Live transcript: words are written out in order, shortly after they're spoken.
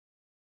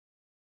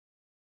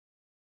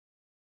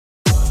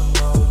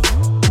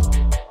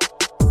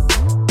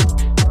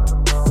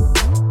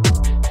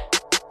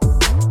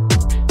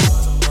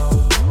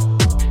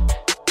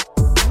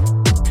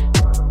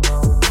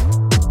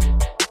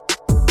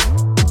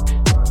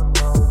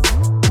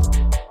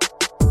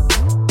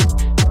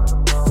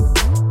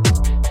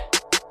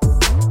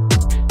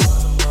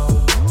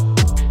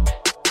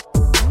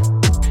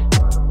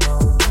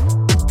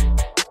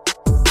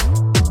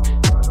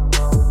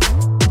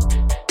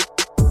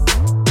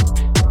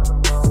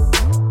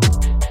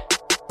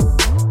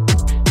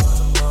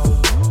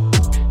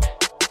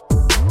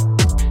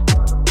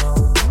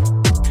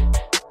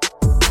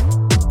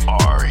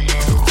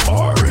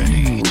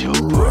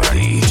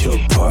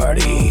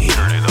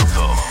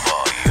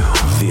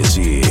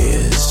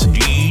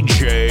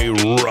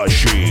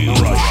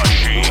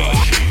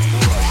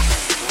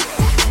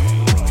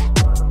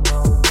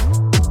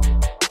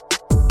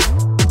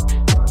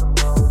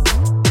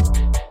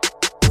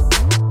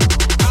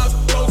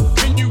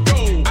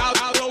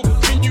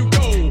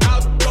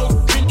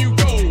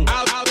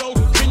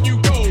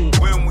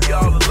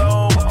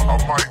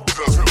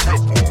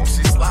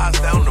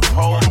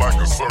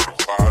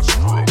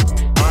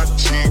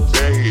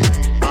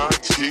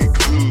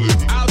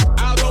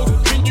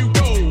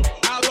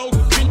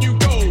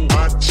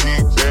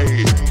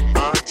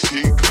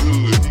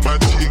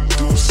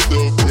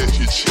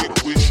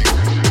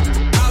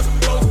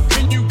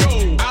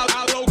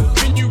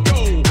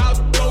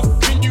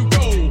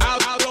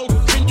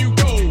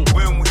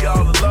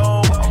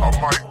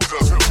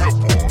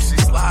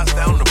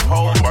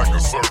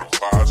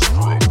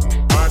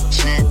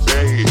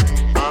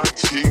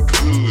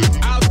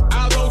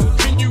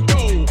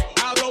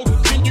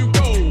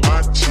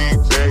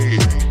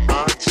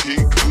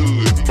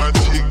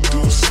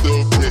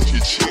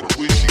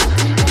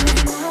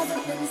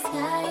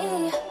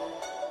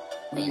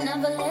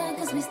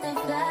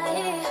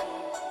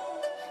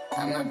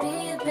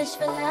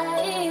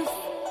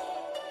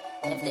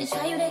If they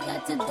try you, they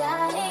got to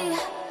die.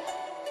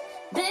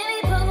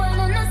 Baby, put one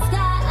in the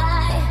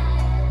sky.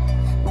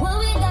 What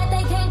we got,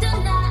 they can't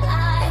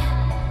deny.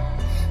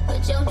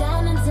 Put your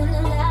diamonds in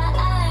the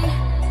light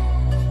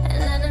and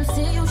let them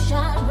see you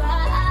shine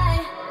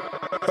bright.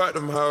 Fuck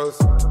them hoes.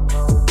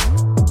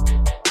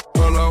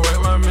 Hold on, wait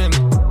 1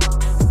 minute.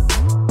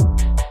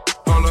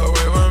 Hold on,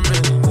 wait 1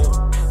 minute.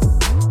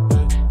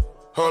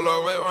 Hold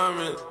on, wait 1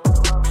 minute.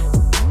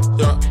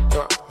 Yeah.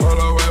 Hold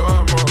on, wait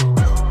 1 more.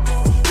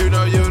 You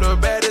know you the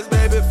baddest,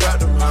 baby. Fuck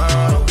them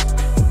hoes.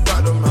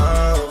 Fuck them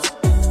hoes.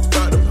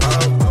 Fuck them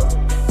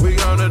hoes. We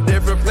on a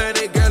different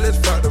planet, girl. Let's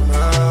fuck them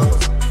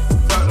hoes.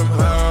 Fuck them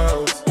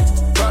hoes.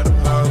 Fuck them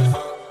hoes.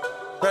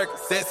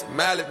 Percocets,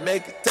 Miley,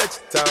 make it touch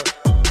your toe.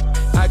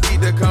 I keep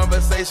the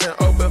conversation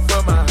open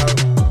for my hoe.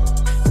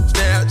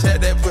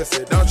 Snapchat that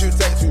pussy, don't you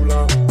take too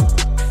long.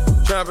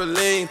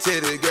 Trampoline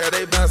titty, girl,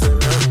 they bouncing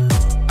around.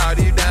 All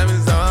these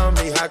diamonds on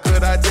me, how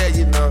could I tell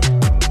you no?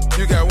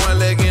 You got one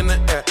leg in the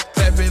air,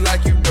 clap it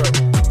like you broke.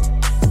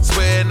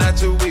 Swear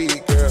not your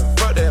weed, girl,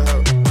 fuck that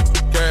hoe.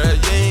 Girl,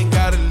 you ain't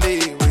gotta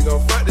leave, we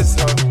gon' fuck this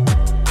hoe.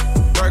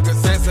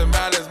 Percocets and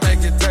violence,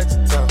 make it touch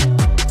your toe.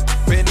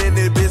 Been in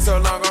this bitch so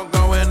long, I'm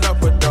going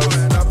up a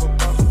dose.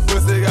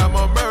 Pussy got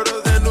more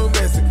murders than New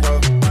Mexico.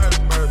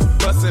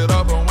 Bust it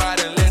open wide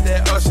and let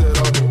that ocean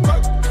open.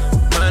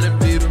 Money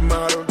be the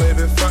model,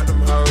 baby, fuck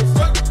them hoes.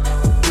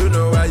 You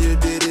know why you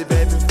did it,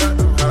 baby, fuck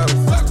them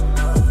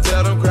hoes.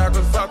 Tell them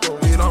crackers, fuck them,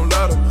 we don't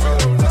love them hoes.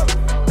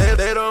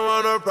 They don't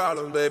want no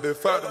problems, baby,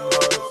 fuck them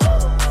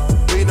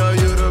hoes. We know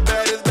you the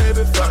baddest,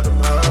 baby, fuck them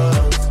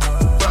hoes.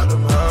 Fuck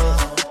them hoes.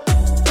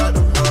 Fuck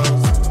them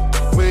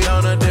hoes. We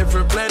on a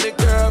different planet,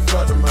 girl,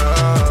 fuck them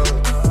hoes.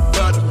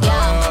 Fuck them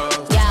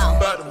hoes.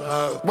 Fuck them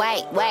hoes.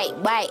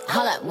 Wait,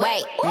 hold up,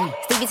 wait.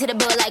 Stick it to the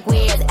bill like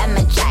where's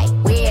MJ?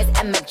 Where's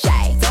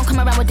MJ? Don't come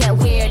around with that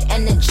weird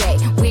energy.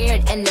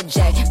 Weird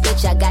energy.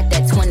 Bitch, I got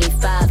that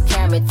 25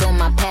 carat through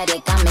my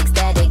paddock. I'm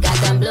ecstatic. Got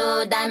them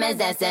blue diamonds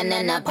dancing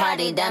in the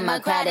party.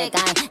 Democratic.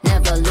 I ain't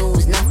never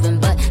lose nothing,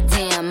 but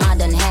damn, I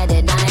done had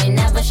it. I ain't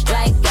never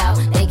strike out.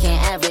 They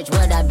can't average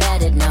what I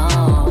betted, no.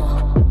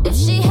 If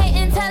she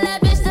hatin', tell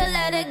that bitch to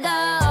let it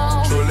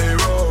go. Truly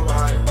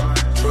robot,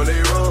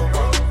 truly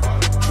robot,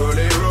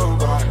 truly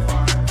robot,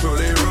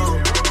 truly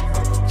robot,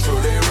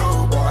 truly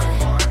robot,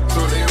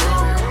 truly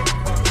robot,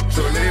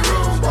 truly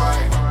robot,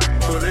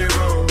 truly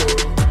robot.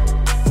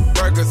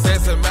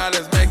 Percocets and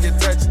Miley's make it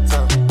touch your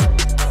toe.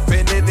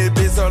 Been in this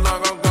bitch so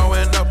long, I'm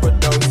going up a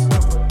dose.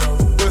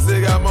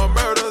 Pussy got more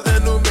murders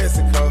than New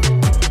Mexico.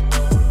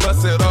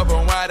 Bust it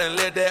open wide and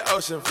let that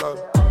ocean flow.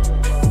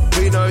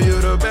 We know you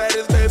the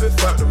baddest, baby,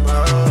 fuck them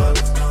hoes.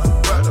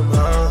 Fuck them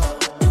hoes.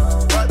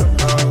 Fuck them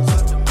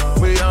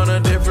hoes. We on a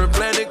different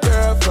planet,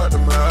 girl, fuck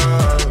them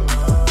hoes.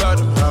 Fuck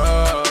them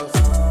hoes.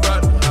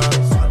 Fuck them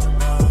hoes.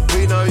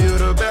 We know you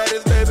the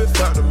baddest, baby,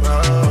 fuck them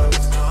hoes.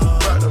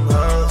 Fuck them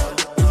hoes.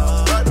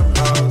 Fuck them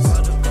hoes.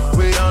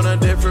 We on a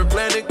different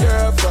planet,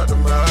 girl, fuck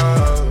them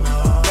hoes.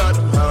 Fuck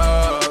them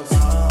hoes.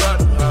 Fuck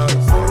them hoes.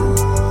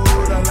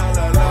 Ooh, la la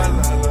la la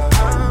la la.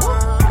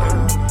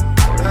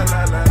 La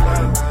la la la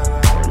la.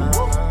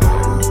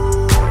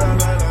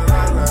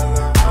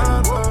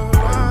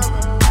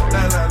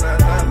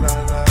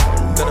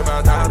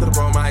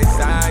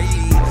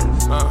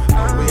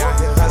 We out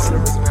here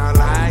hustling, risking our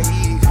life.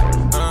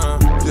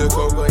 Feel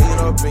cocaine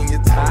up in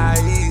your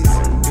ties.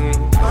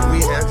 We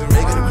had to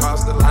make it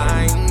across the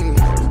line.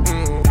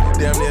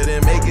 Damn near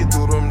didn't make it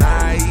through them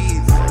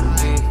nights.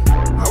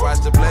 I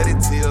watched the bloody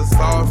tears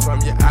fall from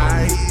your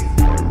eyes.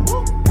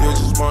 You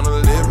just wanna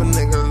live a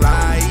nigga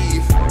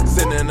life.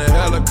 Sitting in a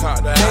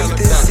helicopter. Make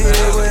this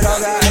shit with all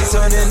the ice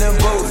on in the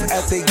booth.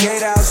 At the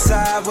gate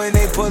outside, when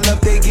they pull up,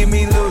 they give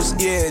me loose.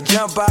 Yeah,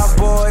 jump out,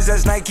 boys.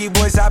 That's Nike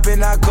boys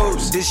hopping our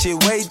coast. This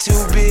shit way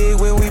too big.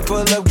 When we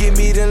pull up, give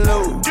me the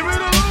loot.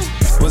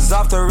 Was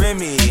off the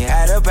Remy,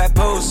 had up at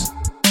post.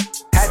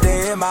 Had to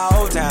hit my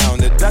old town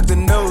to duck the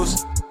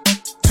news.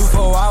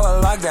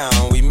 24-hour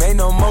lockdown, we made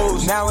no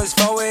moves. Now it's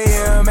 4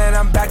 a.m. and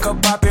I'm back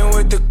up popping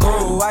with the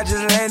crew. I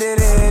just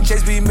landed in,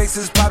 Chase B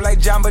mixes pop like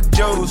Jamba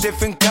Joe's.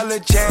 Different color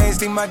chains,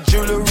 think my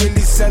jeweler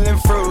really selling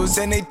fruits.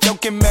 And they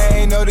joking,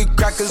 man, know the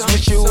crackers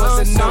wish it was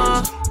a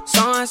news.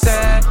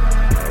 Sunset.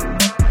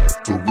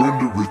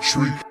 Surrender,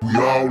 retreat, we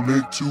all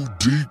in too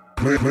deep.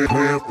 Plan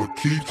for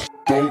keeps,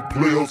 don't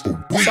play us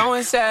for weeks.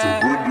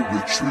 Sunset. Surrender,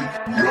 retreat,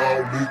 we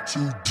all in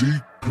too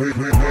deep. Plan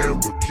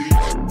for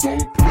keeps,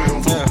 don't play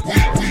us for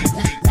weeks.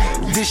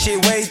 This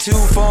shit way too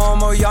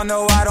formal, y'all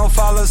know I don't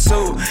follow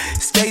suit.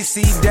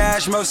 Stacy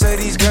Dash, most of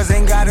these girls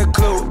ain't got a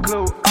clue.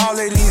 All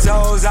of these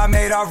hoes I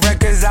made off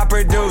records I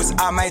produce.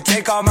 I might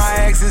take all my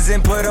exes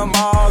and put them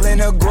all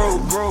in a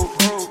group.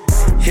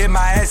 Hit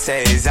my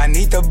essays, I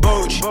need the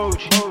booch.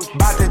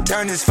 About to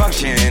turn this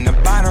function into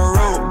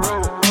Bonnaroo.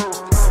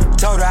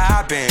 Told her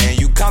hop in,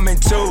 you coming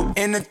too.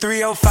 In the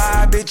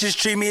 305, bitches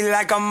treat me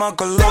like I'm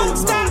Uncle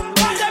Luke.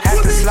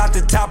 Had to slot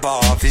the top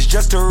off, it's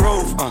just a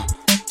roof.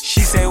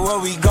 She said, where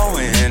we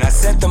going? I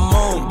said the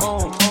moon.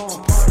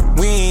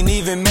 We ain't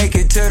even make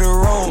it to the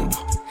room.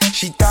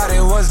 She thought it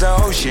was the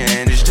ocean,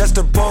 it's just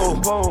a pool.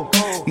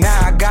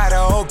 Now I got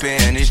her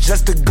open, it's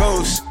just a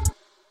ghost.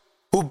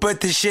 Who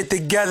put this shit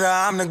together?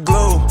 I'm the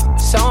glue.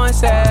 Someone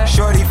said,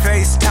 Shorty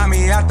face,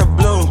 Tommy out the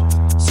blue.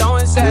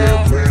 someone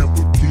said,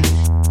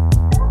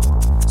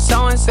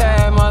 someone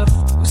said,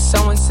 motherfucker,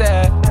 someone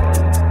said.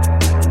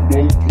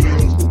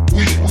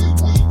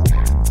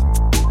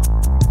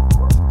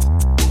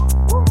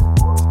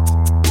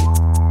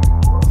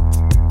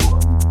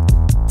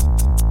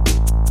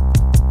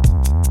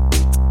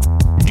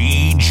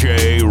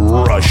 DJ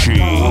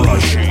Rushy.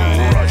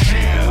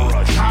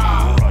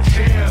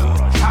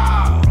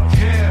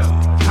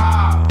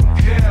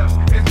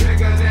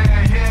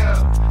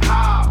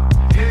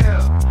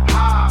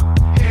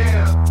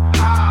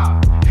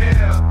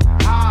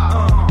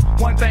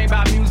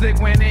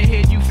 When it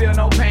hit, you feel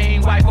no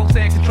pain. White folks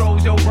said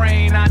controls your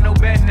brain. I know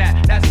better than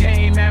that. That's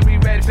game, man. We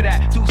ready for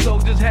that. 2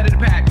 soldiers head of the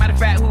pack. Matter of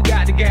fact, who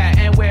got the gat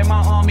and where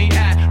my army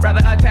at? Rather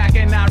attack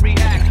and not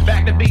react.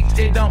 Back to beats,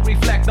 it don't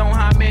reflect on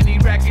how many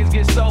records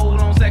get sold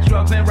on sex,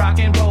 drugs, and rock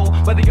and roll.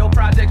 Whether your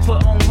projects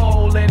put on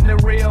hold in the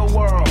real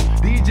world.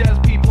 These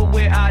just people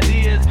with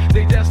ideas.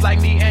 They just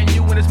like me and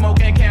you when the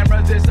smoke and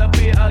cameras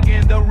disappear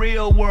again. The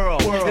real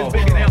world is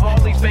bigger than all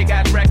these fake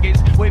ass records.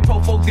 Wait,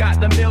 po folks got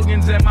the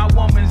millions and my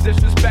woman's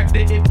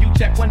disrespected. If you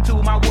check 1,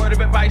 2, my word of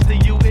advice to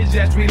you is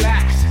just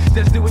relax.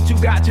 Just do what you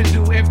got to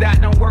do. If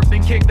that don't work,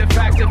 then kick the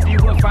facts. If you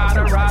a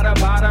fighter, rider,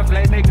 bada,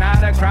 flame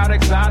igniter, crowd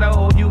exciter,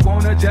 or you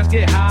wanna just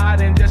get high,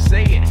 then just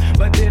say it.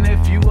 But then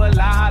if you a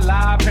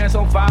lie, pants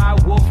on fire,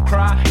 wolf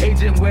cry,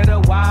 agent with a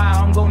Y,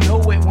 I'm gon' know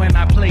it when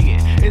I play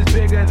it. It's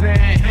bigger than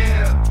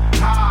hip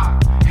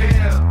hop,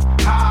 hip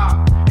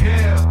hop,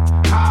 hip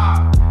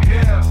hop,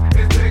 hip.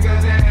 It's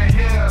bigger than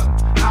hip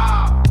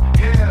hop,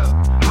 hip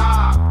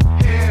hop,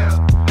 hip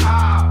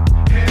hop,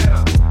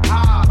 hip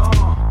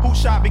hop. Who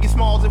shot Biggie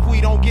Smalls? If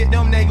we don't get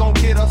them, they gon'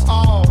 get us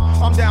all.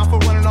 I'm down for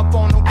running up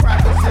on them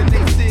crackers in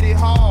they city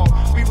hall.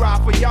 We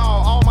ride for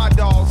y'all, all my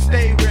dogs,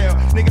 stay real.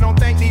 Nigga, don't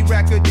think these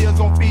record deals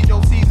gon' feed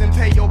your season,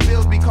 pay your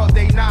bills because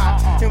they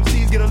not.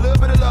 MCs get a little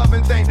bit of love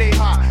and think they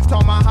hot.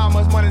 Talking about how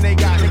much money they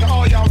got. Nigga,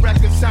 all y'all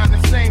records sound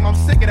the same. I'm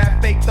sick of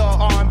that fake thug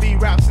R&B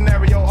rap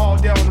scenario all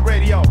day on the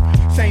radio.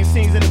 Same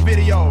scenes in the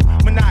video,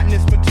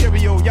 monotonous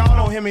material. Y'all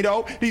don't hear me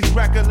though. These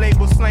record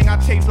labels slang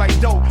our tapes like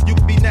dope. You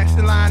could be next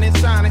in line and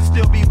sign and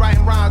still be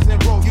writing rhymes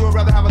and rope. You would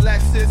rather have a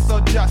Lexus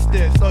or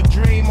justice, a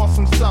dream or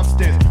some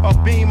substance, a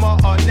beamer,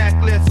 a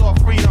necklace or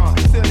freedom.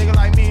 Still nigga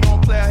like me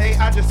don't play, hey,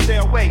 I just stay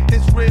awake.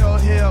 This real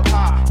hip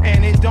hop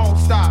and it don't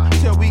stop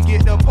till we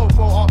get the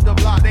popo off the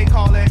block. They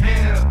call it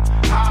hip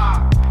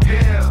hop,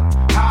 hip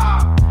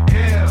hop,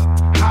 hip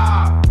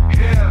hop,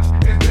 hip.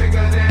 It's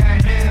bigger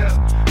than hip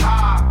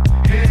hop,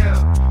 hip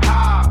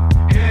hop,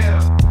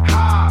 hip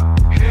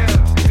hop, hip.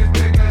 It's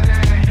bigger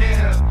than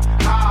hip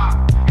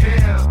hop,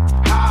 hip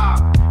hop,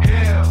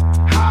 hip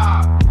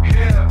hop,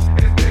 hip.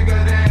 It's bigger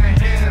than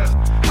hip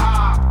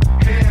hop,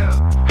 hip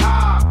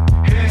hop,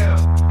 hip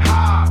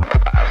hop.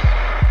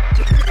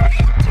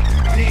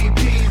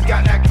 DP's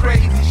got that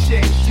crazy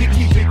shit. She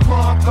keep it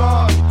crunk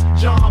up.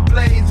 John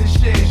Blaze and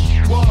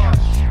shit. What?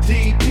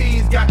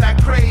 DP's got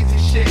that crazy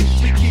shit.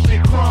 She keep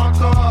it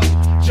crunk up.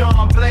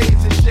 John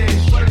Blaze and shit.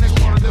 What a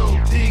nigga wanna do?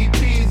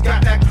 DP's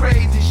got that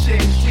crazy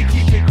shit. She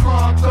keep it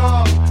crunk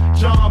up.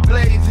 John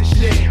Blaze and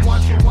shit.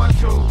 1, 2, 1,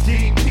 2.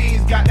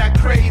 DP's got that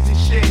crazy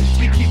shit.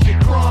 She keep it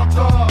crunk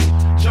up.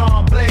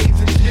 John Blaze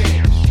and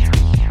shit.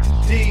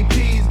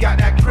 DP's got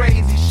that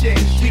crazy shit.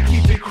 She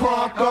keep it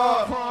crunk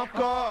up.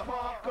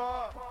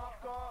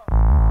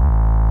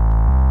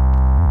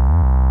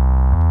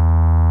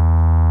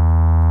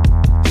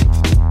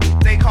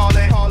 They call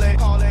it.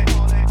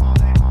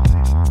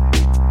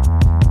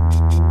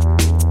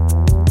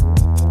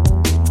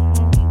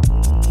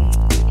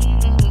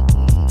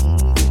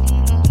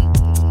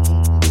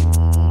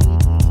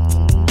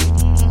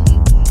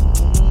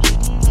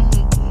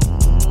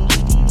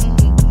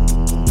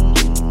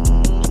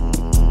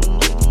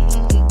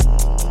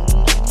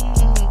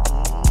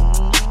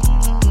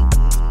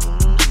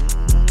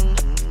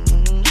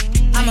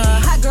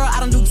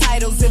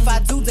 If I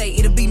do date,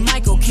 it'll be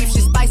Michael. Keep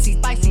shit spicy.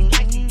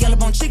 Yellow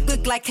bone chick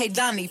look like K.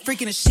 Donnie.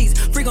 Freaking the sheets,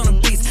 freak on the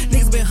beats.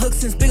 Niggas been hooked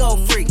since big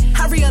old freak.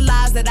 I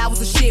realized that I was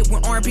the shit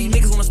when R&B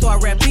niggas wanna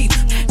start rap beef.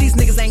 These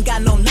niggas ain't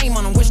got no name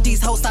on them. Wish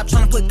these hoes stop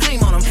trying to put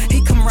claim on them.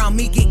 He come around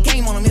me, get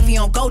game on him. If he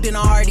don't go, then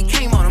I already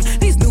came on him.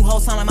 These new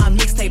hoes sound like my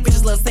mixtape.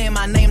 Bitches love saying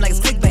my name like it's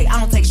clickbait. I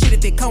don't take shit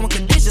if it come with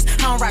conditions.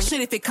 I don't write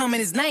shit if it come in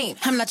his name.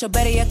 I'm not your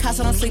better, your cost,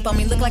 so don't sleep on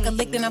me. Look like a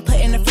lick, then I'm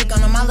putting the freak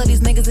on them. All of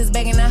these niggas is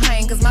begging to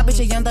hang. Cause my bitch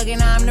a young thug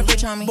and I'm the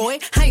rich on me. Boy,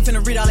 I ain't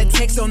finna read all that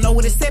text, don't know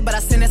what it said, but I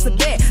sent us a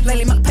bet.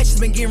 Lately my patience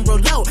been getting real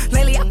low.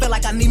 Lately I feel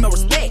like I need more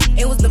respect.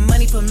 It was the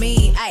money for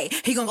me,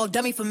 ayy. He gon' go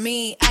dummy for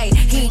me, ayy.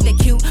 He ain't that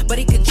cute, but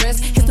he could dress.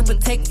 His to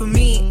protect for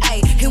me,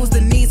 ayy. It was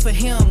the needs for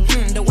him,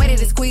 the way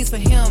that it squeezed for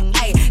him,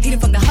 ayy. He done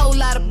fucked a whole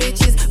lot of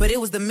bitches, but it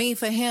was the me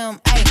for him,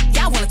 ayy.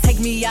 Y'all wanna take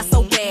me out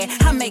so bad.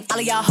 I make all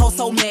of y'all hoes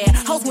so mad.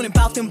 Hoes wouldn't buy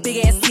out them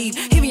big ass teeth.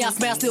 Hear me, I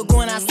smell still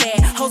going outside.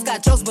 Hoes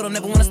got jokes, but don't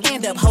never wanna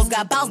stand up. Hoes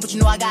got balls, but you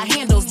know I got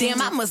handles.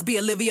 Damn, I must be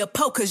Olivia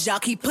Pope, cause y'all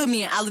keep putting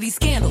me in all of these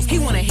scandals. He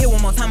wanna hear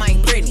one more time, I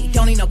ain't Britney.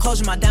 Don't need no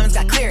closure, my diamonds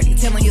got clarity.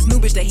 Telling his new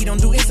bitch that he don't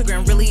do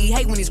Instagram. Really, he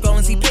hate when he's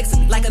scrolling, see pics of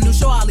me. Like a new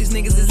show, all these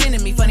niggas is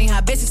enemy. Funny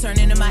how bitches turn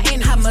into my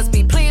enemy. I must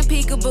be playing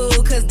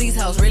peekaboo, cause these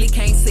hoes really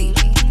can't see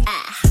me.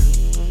 Ah.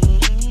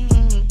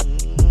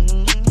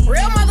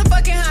 Real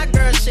motherfucking hot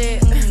girl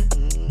shit.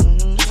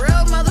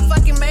 Real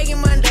motherfucking Megan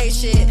Monday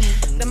shit.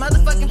 The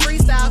motherfucking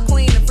freestyle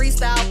queen, the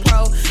freestyle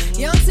pro.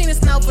 You don't see the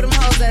snow for them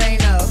hoes that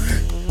ain't know.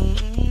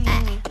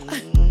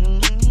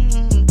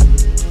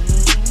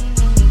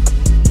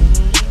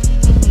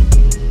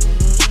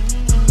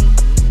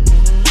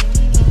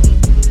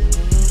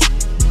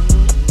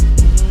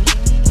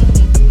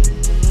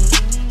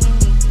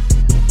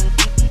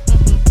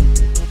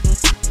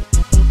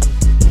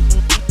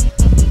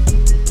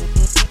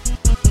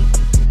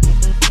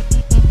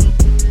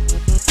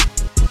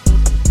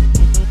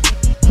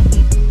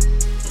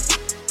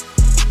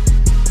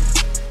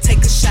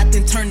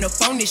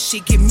 On this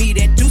shit, give me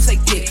that deuce I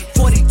dick.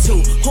 42,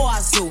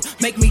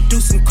 Hoazoo, make me do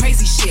some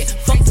crazy shit.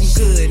 Fuck them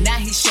good, now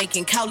he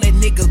shaking, call that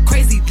nigga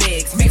crazy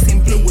legs.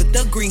 Mixing blue with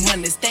the green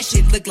hunters, that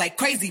shit look like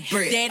crazy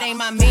bread. That ain't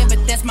my man,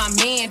 but that's my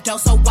man, though,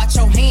 so watch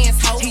your hands,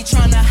 ho. He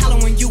tryna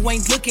holler when you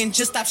ain't looking,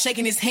 just stop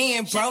shaking his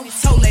hand, bro.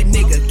 Told that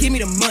nigga, give me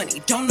the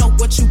money, don't know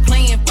what you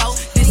playing for.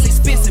 This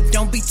expensive,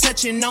 don't be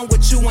touching on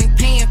what you ain't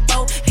paying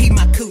for. He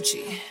my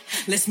coochie.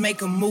 Let's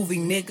make a movie,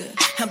 nigga.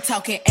 I'm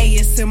talking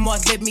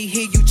ASMR, let me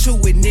hear you chew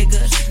it, nigga.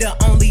 The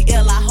only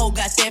L I hold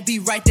got that be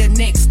right there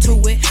next to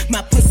it.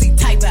 My pussy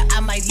tight, but I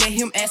might let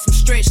him add some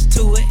stretch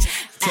to it.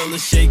 Tell her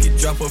shake it,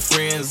 drop her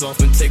friends off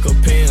and take her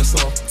pants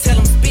off. Tell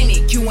him spin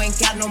it, you ain't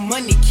got no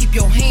money, keep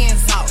your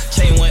hands off.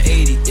 Chain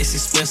 180, it's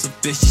expensive,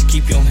 bitch, just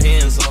keep your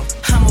hands off.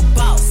 I'm a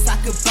boss, I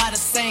could buy the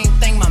same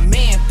thing my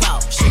man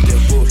bought. Shake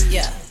that booty,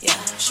 yeah.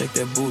 Shake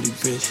that booty,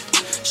 bitch.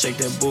 Shake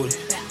that booty.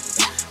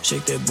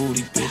 Shake that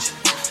booty, bitch.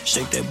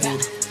 Shake that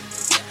booty.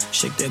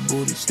 Shake that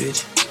booty,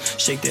 bitch.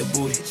 Shake that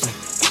booty.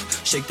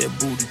 Shake that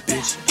booty,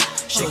 bitch.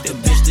 Shake that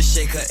bitch to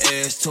shake her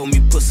ass. Told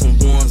me put some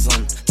ones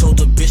on. Told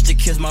the bitch to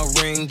kiss my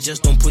ring,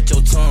 just don't put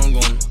your tongue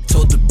on.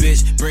 Told the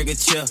bitch bring a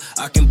chair,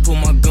 I can put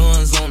my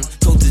guns on.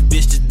 Told this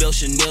bitch this Bell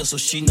Chanel, so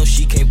she know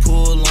she can't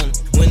pull on.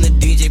 When the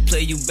DJ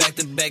play you back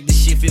to back,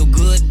 this shit feel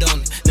good,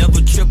 don't it?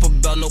 Never trip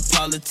about no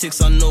politics,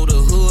 I know the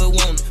hood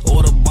want it.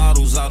 Order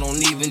bottles, I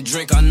don't even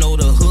drink, I know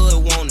the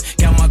hood want it.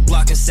 Got my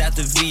Glock inside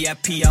the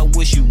VIP, I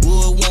wish you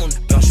would want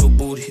it. Bounce your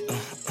booty,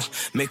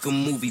 make a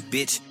movie,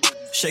 bitch.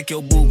 Shake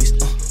your boobies,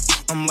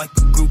 I'm like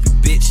a groupie,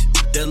 bitch.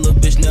 That little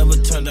bitch never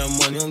turned down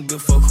money, don't give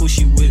a fuck who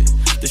she with.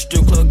 The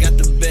strip club got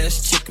the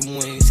best chicken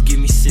wings, give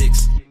me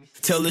 6.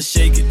 Tell her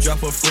shake it, drop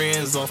her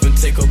friends off and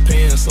take her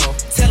pants off.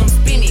 Tell him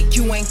spin it,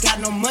 you ain't got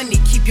no money,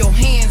 keep your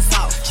hands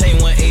off. Chain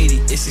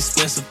 180, it's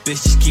expensive,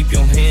 bitch, just keep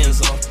your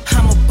hands off.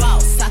 I'm a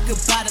boss, I could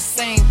buy the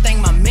same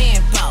thing my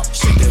man bought.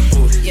 Shake that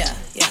booty, yeah.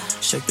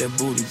 Shake that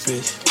booty,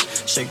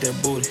 bitch. Shake that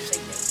booty.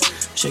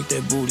 Shake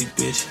that booty,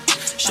 bitch.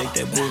 Shake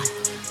that booty.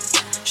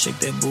 Shake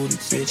that booty,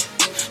 bitch.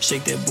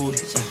 Shake that booty.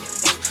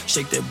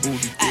 Shake that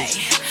booty,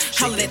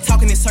 bitch. All of that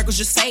talking in circles,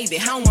 just save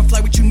it. I don't wanna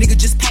flirt with you, nigga,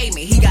 just pay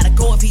me. He gotta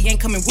go if he ain't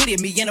coming with it.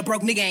 Me and a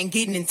broke nigga ain't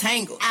getting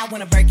entangled. I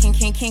want a bird, can.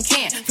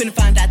 Finna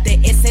find out that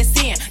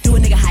SSN. Do a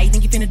nigga how you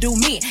think you finna do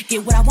me?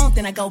 Get what I want,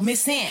 then I go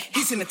missing.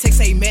 He sent a text,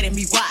 say he mad at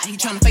me, why? He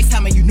tryna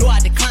FaceTime and you know I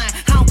decline.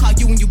 I don't call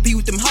you when you be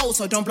with them hoes,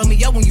 so don't blow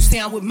me up when you say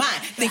I'm with mine.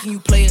 Thinking you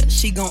play her,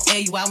 she gon' air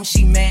you out when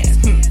she mad.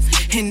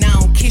 And I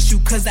don't kiss you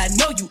cause I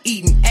know you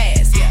eating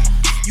ass, yeah.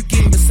 You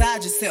getting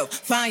beside yourself,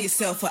 find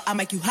yourself, or I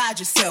make you hide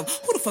yourself.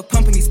 Who the fuck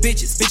pumping these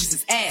bitches? Bitches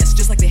is ass,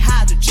 just like they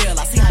hydrogel.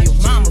 I see how your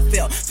mama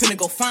felt, finna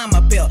go find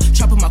my belt.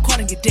 Trap in my car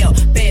and get dealt.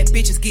 Bad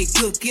bitches get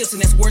good gifts,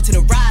 and that's word to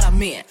the ride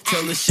I'm in.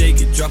 Tell her shake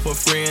it, drop her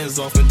friends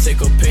off and take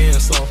her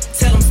pants off.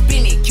 Tell them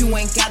spin it, you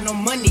ain't got no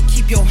money,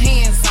 keep your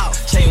hands off.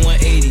 Chain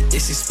 180,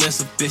 it's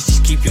expensive, bitch,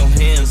 just keep your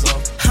hands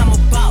off. I'm a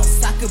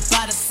boss, I could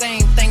buy the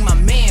same thing my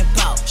man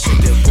bought. Shake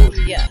that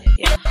booty, yeah.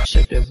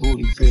 Shake that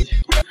booty, bitch.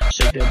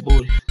 Shake that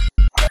booty.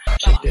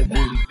 Shake that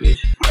booty, bitch.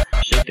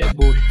 Shake that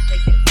booty.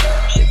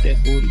 Shake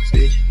that booty,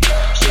 bitch.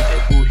 Shake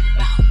that booty.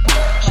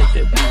 Shake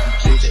that booty,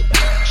 bitch.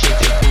 Shake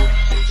that booty.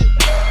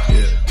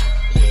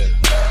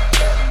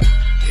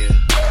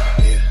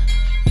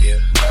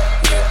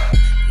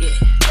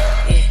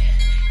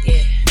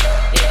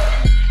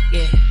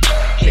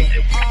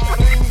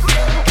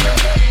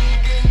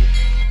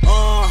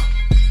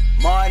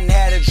 Martin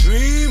had a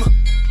dream.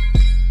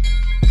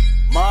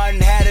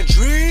 Martin had a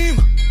dream.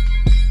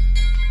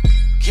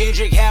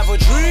 Kendrick have a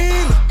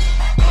dream.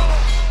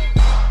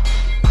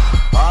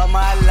 All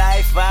my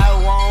life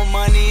I want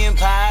money and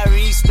power.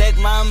 Respect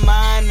my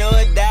mind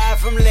or die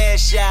from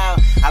last shout.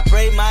 I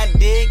pray my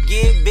dick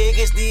get big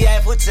as the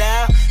Eiffel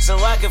Tower, so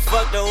I can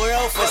fuck the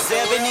world for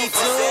 72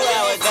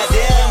 hours.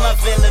 Goddamn, I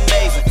feel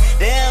amazing.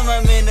 Damn,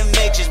 I'm in the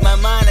matrix. My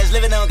mind is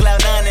living on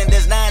cloud 9 and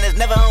this 9 is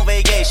never on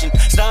vacation.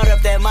 Start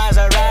up that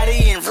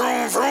Maserati and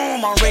vroom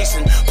vroom I'm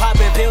racing.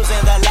 Popping pills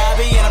in the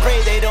lobby and I pray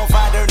they don't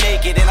find her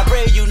naked. And I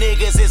pray you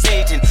niggas is hating.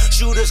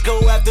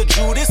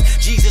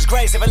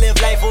 Christ, if I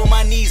live life on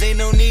my knees, ain't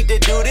no need to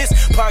do this.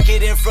 Park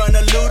it in front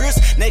of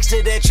looters, next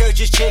to that church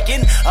is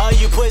chicken. All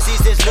you pussies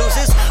that's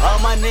losers, all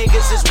my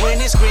niggas is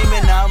winning.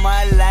 Screaming all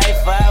my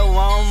life, I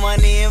want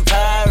money and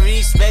power.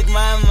 Respect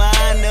my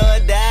mind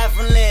or die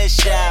from less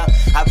shout.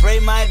 I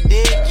pray my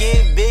dick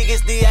get big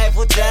as the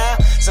Eiffel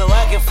Tower, so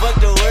I can fuck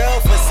the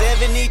world for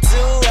 72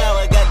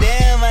 hours.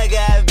 Goddamn, I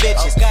got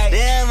bitches.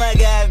 Damn, I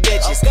got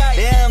bitches.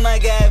 Damn, I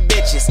got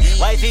bitches.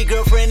 Wifey,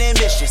 girlfriend, and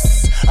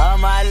mistress. All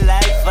my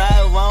life,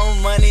 I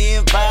want money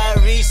and power.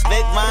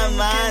 Respect my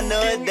mind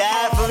or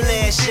die from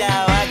less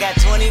shout. I got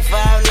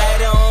 25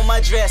 lighter on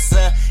my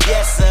dresser.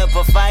 Yes, sir.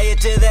 Put fire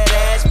to that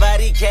ass,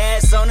 body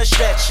cast on a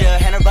stretcher.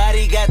 And her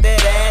body got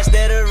that ass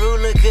that a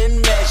ruler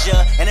couldn't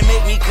measure. And it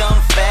make me come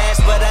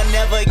fast, but I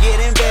never get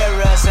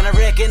embarrassed. And I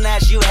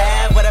recognize you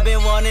have what I've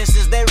been wanting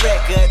since that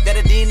record that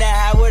Adina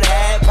Howard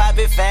had. Pop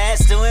it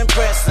fast to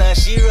impress her.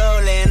 She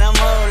rolling, I'm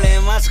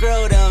holding my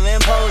scrotum,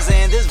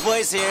 imposing. This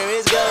voice here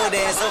is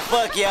golden, so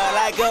fuck y'all,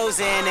 I goes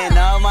in. And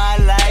all my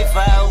life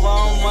I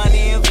want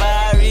money and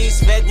power.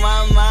 Respect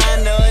my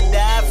mind or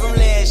die from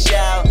less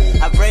shout.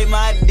 I pray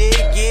my dick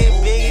get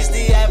big as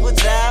the Eiffel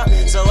Tower,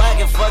 so I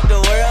can fuck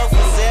the world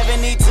for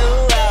 72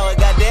 hours.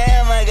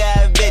 Goddamn, I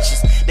got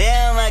bitches.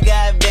 Damn, I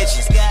got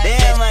bitches.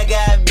 Damn, I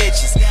got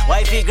bitches.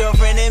 Wifey,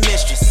 girlfriend, and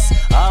mistress.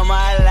 All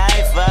my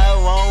life I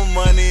want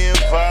money and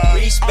power.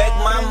 Respect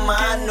my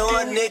mind, no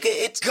nigga,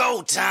 it's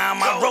go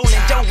time. I roll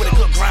and dough with a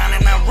good grind,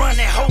 and I run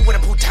that hoe with a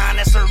bouton.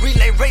 That's a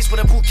relay race with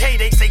a bouquet.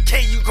 They say,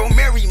 K, you gon'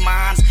 marry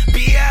mines.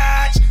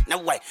 Biatch, no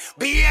way.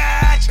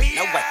 Biatch,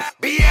 no way.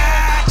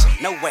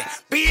 Biatch, no way.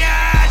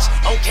 Biatch.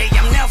 Okay,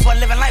 I'm never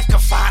living life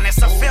confined.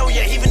 It's a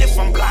failure, even if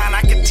I'm blind.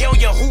 I can tell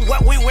you who,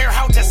 what, when, where,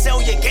 how to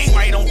sell your game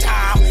right on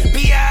time.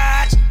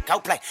 Biatch, go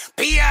play.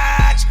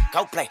 Biatch,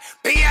 go play.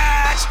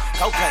 Biatch,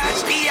 go play.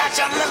 Biatch,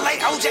 I look like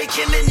OJ,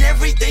 killing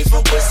everything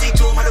from pussy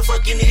to a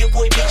motherfucking hit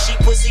boy beat. She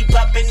pussy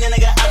popping, and I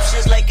got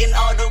options like an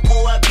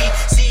audible. I beat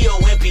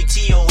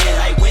COMPTON.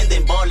 I win,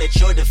 then ball at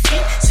your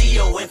defeat.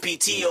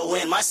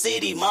 COMPTON. My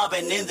city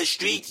mobbing in the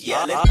street,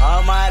 yelling.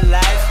 All my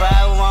life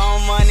I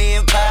want money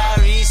and power.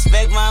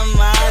 Respect my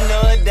mind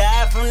or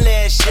die from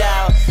less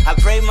shout. I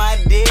pray my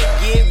dick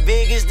get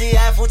big as the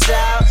Eiffel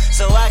Tower,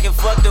 so I can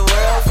fuck the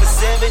world for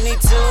 72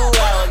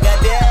 hours.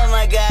 Goddamn,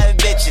 I got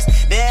bitches.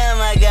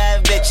 Damn, I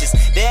got bitches.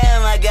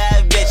 Damn, I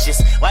got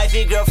bitches.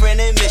 Wifey,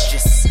 girlfriend, and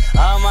mistress.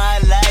 All my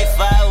life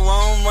I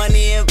want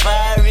money and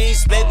power.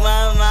 Respect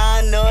my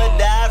mind or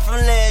die from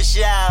less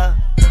shout.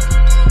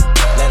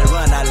 Let it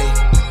run, Ali.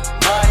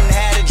 Martin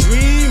had a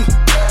dream.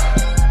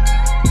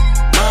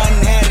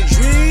 Martin had a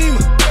dream.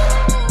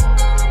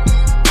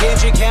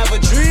 Kendrick have a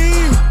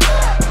dream.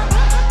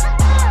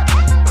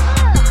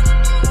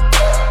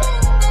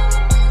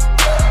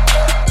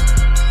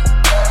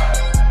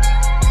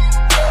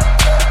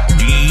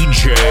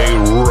 DJ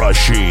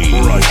Rushy.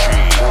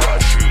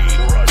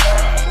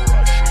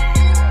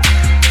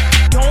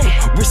 Don't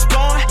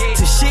respond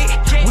to shit,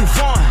 we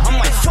run. I'm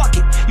like, fuck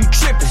it, you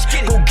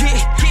trippin'. Go get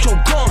your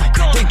gun.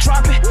 They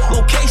dropping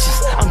locations,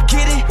 I'm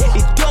getting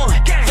it done.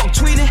 Fuck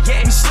tweeting,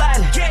 we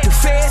sliding. The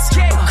feds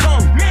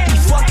come, he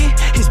fucking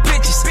his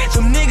bitches.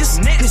 Them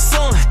niggas, his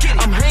son.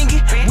 I'm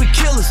hanging with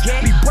killers,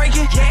 we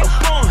breaking a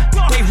bond.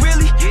 They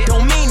really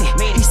don't mean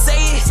it. He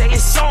say it in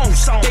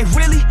songs. They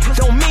really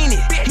don't mean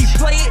it. He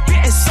play it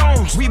in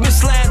songs. We been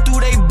sliding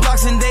through they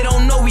blocks and they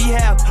don't know we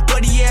have.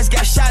 Buddy ass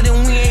got shot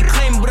and we ain't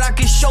claiming, but I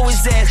can show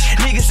his ass.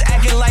 Niggas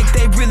acting like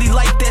they really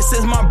like that,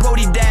 says my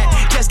Brody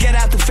dad. Just get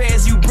out the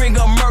feds, you bring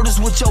up murders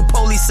with your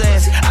police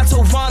ass. I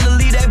told Vaughn to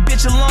leave that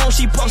bitch alone,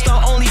 she post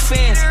on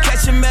OnlyFans.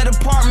 Catch them at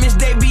apartments,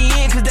 they be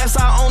in, cause that's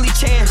our only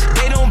chance.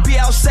 They don't be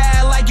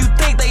outside like you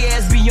think, they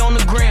ass be on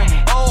the gram.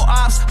 Old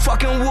ops,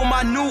 fucking with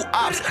my new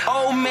ops.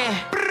 Oh man,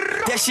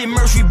 that shit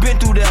Mercy been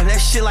through there, that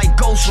shit like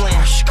Ghostland.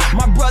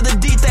 My brother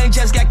D-Thing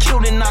just got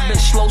killed and I've been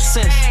slow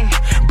since.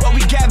 But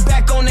we got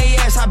back on their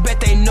ass, I bet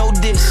they know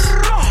this.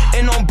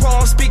 And on bro,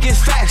 I'm speaking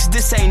facts,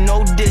 this ain't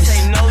no diss.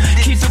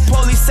 Keep the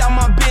police out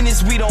my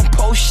business, we don't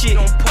post shit.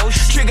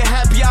 Trigger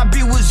happy, I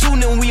be with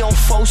Zoon and we on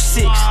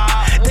 4-6.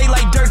 They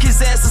like Dirk,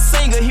 his ass a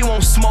singer, he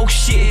won't smoke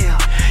shit.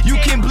 You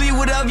can bleed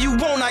whatever you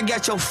want, I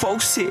got your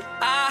folks hit.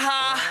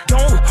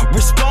 Don't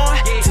respond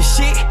to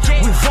shit,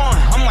 we run.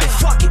 I'm like,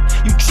 fuck it,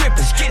 you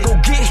trippin'. Go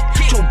get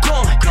your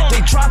gun.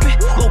 They dropping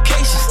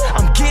locations,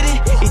 I'm getting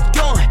it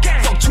done.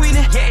 Fuck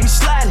tweeting, we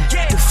sliding.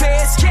 The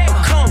feds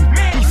come,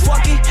 he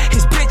fucking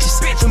his bitches.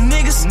 Them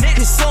niggas,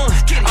 his son.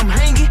 I'm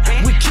hanging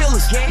with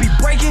killers, we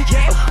breaking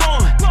a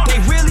bond. They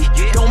really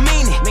don't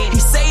mean it. He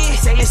say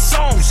it in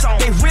songs.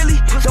 They really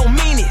don't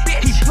mean it.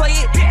 He play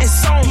it in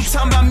songs. He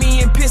talking about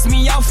me and piss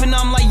me off, and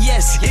I'm like,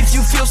 yes. If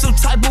you feel some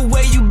type of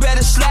way, you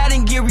better slide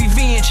and get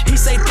revenge. He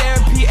say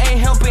therapy ain't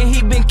helping,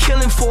 he been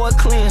killing for a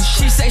cleanse.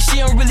 She say she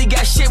don't really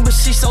got shit, but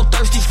she so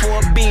thirsty for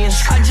a Benz.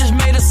 I just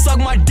made her suck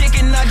my dick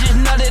and I just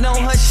nutted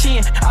on her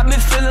chin. I been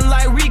feeling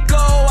like Rico,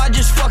 I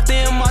just fucked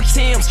her in my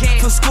Timbs.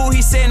 For school,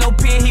 he said no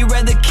pen, he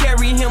rather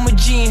carry him a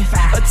gin.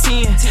 A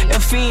 10,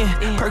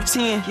 FN, per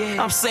 10.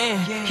 I'm saying,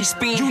 he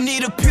spin. You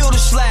need a pill to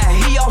slide,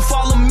 he off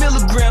all the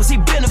milligrams, he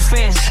been a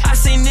fan. I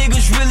see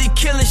niggas really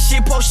killing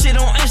shit, post shit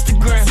on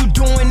Instagram. You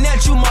doing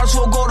that, you might as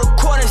well go to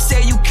court and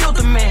say you killed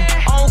a man.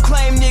 I don't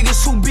claim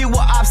niggas who be with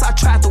ops, I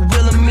tried to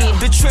will them in.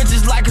 The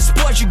trenches like a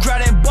sport, you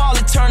grab that ball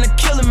and turn to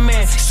killer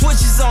man.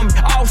 Switches on me,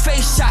 all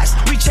face shots,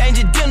 we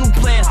changing dental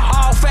plans.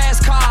 All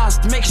fast cars,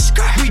 make it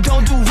skirt. We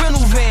don't do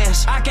rental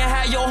vans. I can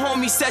have your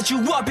homie set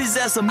you up, his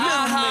ass a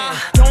middleman.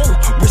 Don't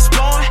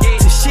respond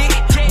to shit,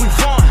 we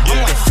run. I'm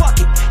like, fuck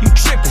it, you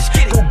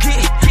trippin', go get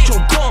your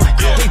gun.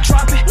 They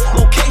dropping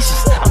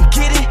locations, I'm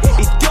getting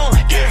it done.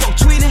 Go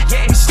tweeting,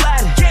 we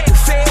sliding, the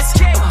feds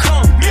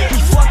come. We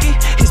fucking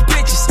his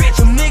bitches,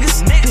 them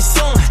niggas, his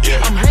son.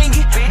 I'm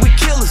hanging with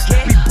killers,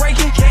 we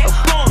breaking a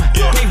bond.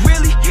 They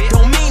really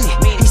don't mean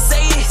it, he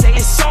say it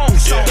in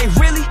songs. They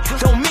really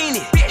don't mean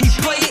it, he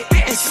play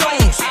it in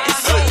songs.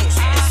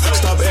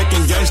 Stop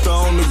acting gangster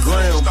on the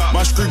ground.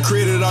 My street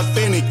credit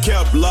authentic,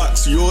 cap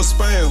locks, you a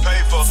spam.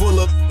 Full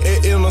of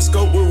in a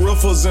scope with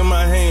ruffles in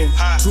my hand.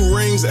 2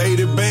 rings,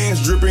 80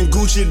 bands, dripping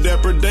Gucci,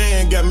 Dapper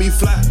Dan. Got me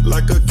fly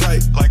like a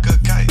kite, like a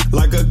kite,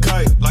 like a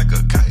kite, like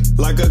a kite,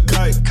 like a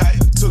kite.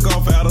 Took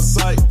off out of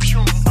sight.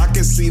 I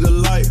can see the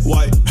light.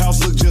 White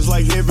house look just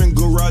like heaven.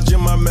 Garage in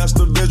my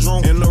master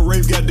bedroom, and the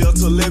rave got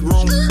Delta leg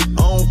room. I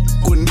don't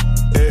with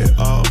at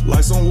all,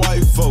 like some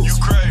white folks.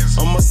 You crazy?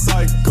 I'm a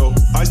psycho.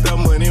 Ice that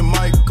money,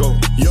 Michael.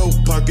 Yo,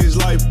 pockets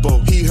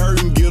lipo. He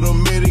hurtin', get a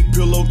medic.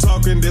 Pillow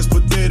talking, that's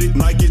pathetic.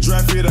 Nike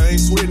dry fit, I ain't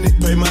sweating it.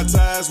 Pay my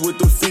ties with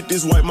the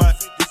 50s, wipe my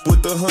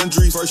with the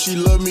hundreds. First she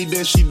love me,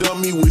 then she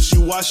dump me.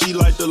 Wishy-washy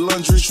like the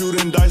laundry.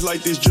 Shooting dice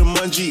like this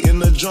Jumanji in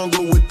the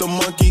jungle with the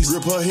monkeys.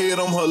 Grip her head,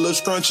 I'm her little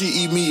scrunchy.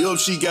 Eat me up,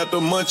 she got the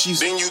munchies.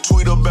 Then you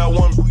tweet about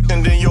one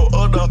and then your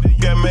other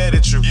got mad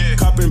at you. Yeah.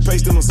 Copy and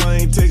pasting the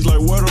same text like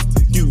where the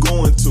you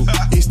going to?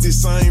 It's the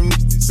same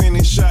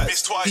sending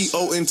shots. He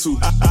 0-2.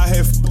 I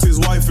had his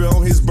wife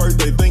on his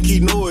birthday, think he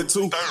know it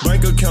too.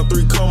 Bank account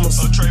 3 commas.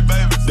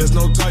 There's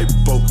no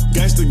typo.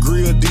 Gangsta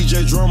grill,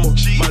 DJ drummer.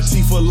 My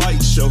teeth a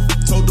light show.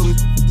 Told them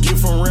get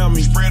from around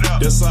me. Spread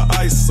out. That's a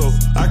ISO.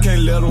 I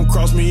can't let them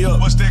cross me up.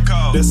 What's that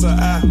called? That's a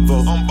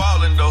IVO. I'm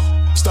ballin' though.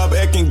 Stop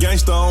acting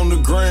gangster on the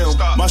ground.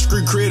 Stop. My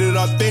street credit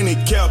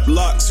authentic, cap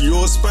locks, you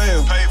a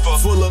spam. Paper.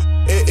 Full of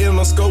in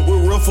a scope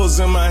with ruffles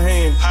in my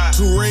hand.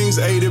 2 rings,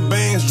 80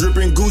 bands,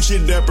 dripping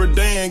Gucci, Dapper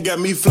Dan. Got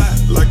me fly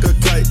like a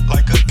kite,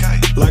 like a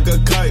kite, like a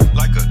kite,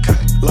 like a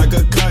kite, like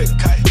a kite.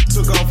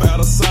 Took off out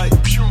of sight.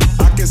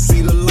 I can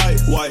see the light.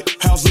 White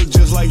house look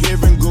just like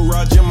heaven.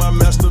 Garage in my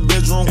master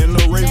bedroom, and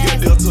the rave got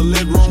Delta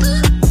leg room.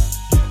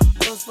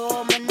 Those for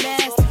all my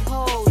nasty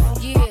hoes,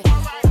 yeah.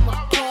 I'm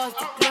across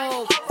the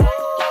globe.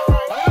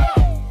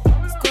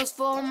 This goes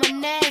for all my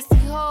nasty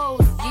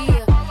hoes,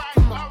 yeah.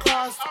 I'm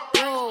across the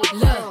globe.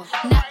 Look,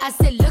 now I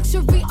said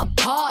luxury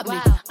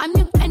apartment. I'm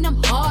young and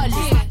I'm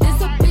heartless.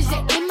 There's a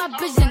vision in my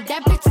vision.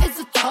 That bitch is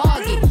a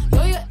target.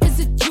 Lawyer is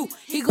a Jew.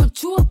 He gon'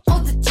 chew up all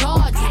the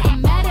charges. No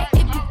matter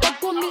if you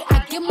fuck with me,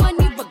 I get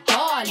money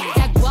regardless.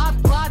 That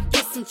guap, guap,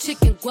 get some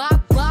chicken.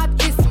 Guap, guap,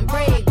 get some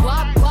bread.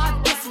 Guap,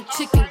 guap, get some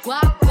chicken.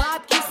 Guap,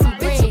 guap, get some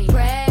bread. Bitch,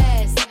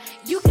 brass,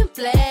 you can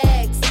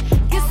flex.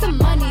 Get some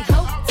money,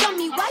 ho. Tell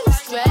me why you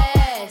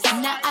stressed.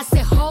 Now I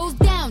said hoes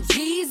down,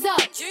 G's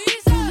up.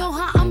 You know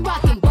how I'm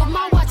rocking, but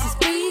my watch is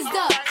freezed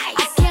up.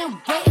 I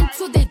can't wait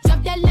until they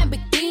drop that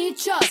Lamborghini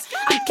truck.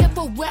 I'm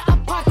careful where I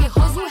park it.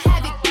 Hoes will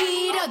have it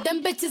beat up.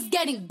 Them bitches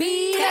getting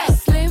beat up.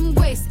 Slim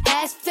waist,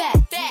 ass fat.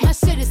 My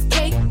shit is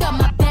caked up.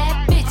 My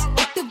bad bitch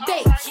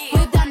activate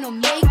without no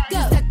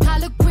makeup. The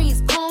collard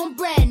greens,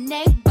 cornbread,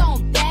 neck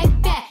bone, that.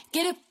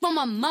 Get it from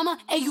my mama,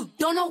 and you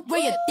don't know where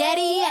your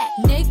daddy at.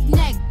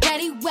 Knick-knack,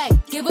 daddy whack,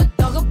 give a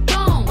dog a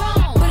bone.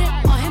 Put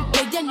it on him,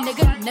 boy, your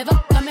nigga never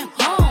coming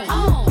home.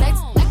 I'm flex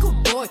like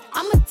a Roy,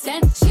 I'm a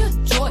 10, she a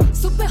joy.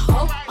 Super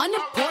hoe,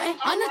 unimportant,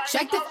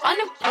 unattractive,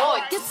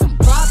 unemployed. Get some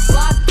guap,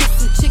 guap, get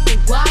some chicken.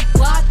 Guap,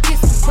 guap, get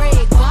some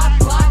bread. Guap,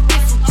 guap,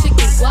 get some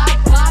chicken.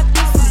 Guap, guap,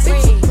 get some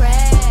bread. Bitch,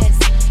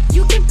 brass,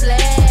 you can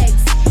flex.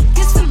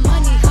 Get some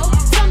money, ho,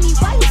 tell me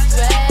why you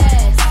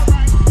stressed.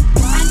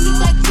 I need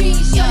that green,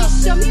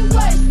 show me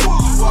what it's for.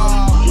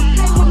 You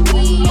play with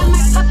me, I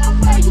might pop up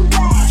where you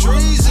at. You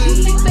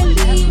make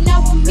believe, now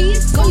with me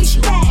it's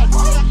Gucci bag.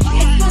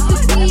 It's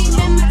supposed to be,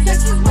 man, my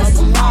dress is what's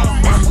the wrong.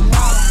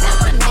 That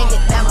my nigga,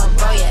 that my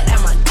bro, yeah, that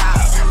my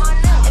dog.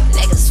 If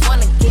niggas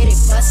wanna get it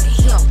bustin',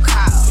 he gon'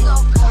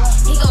 call.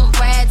 He gon'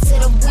 ride till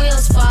the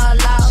wheels fall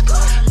off.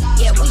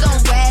 Yeah, we gon'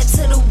 ride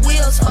till the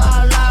wheels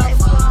fall off.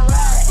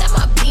 That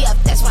my BF,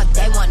 that's my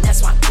day one,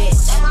 that's my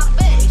bitch.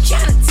 You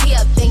tryna tee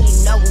up, then you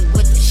know we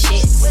with the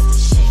shit.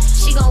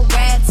 She gon'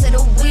 ride till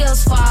the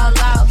wheels fall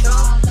off.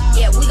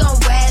 Yeah, we gon'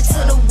 ride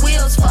till the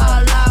wheels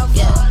fall off.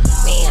 Yeah,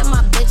 me and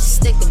my bitches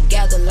stick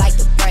together like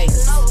the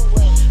Braves.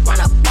 Run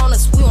up on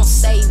us, we won't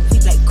say we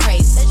play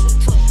crazy.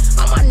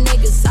 All my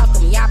niggas off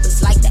them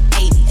yappers like the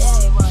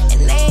 80s. And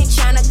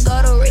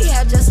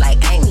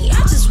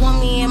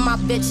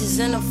bitches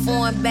in the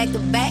foreign back to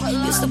back.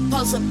 Used to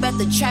post up at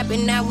the trap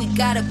and now we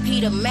got a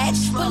Peter match.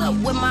 Pull up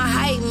with my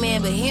hype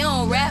man, but he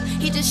don't rap,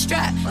 he just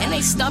strap. And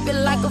they stomp it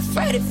like a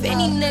freight if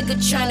any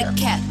nigga tryna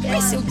cap.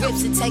 Racing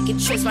rips and taking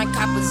trips, my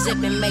copper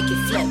zip and make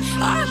it flip.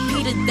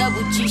 R.I.P. to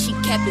Double G, she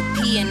kept it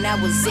P and that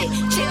was it.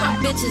 Treat my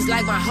bitches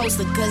like my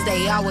hoster cause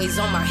they always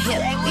on my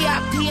hip.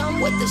 VIP,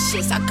 I'm with the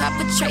shits, I cop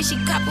a tray, she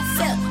cop a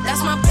flip.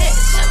 That's my bitch,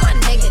 that my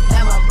nigga,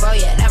 that my bro,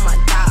 yeah, that my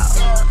dog.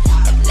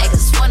 If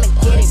niggas wanna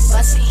get it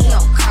bustin', he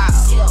don't call.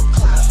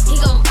 He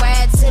gon'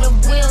 ride till the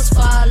wheels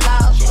fall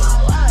off.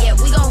 Yeah,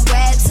 we gon'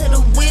 ride till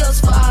the wheels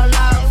fall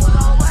off.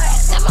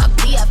 That my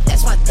B up,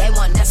 that's my day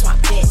one, that's my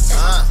bitch.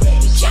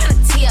 You tryna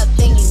tee up,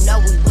 then you know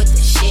we with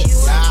the shit.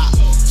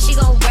 She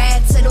gon'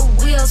 ride till the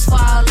wheels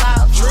fall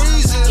off.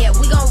 Yeah,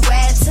 we gon'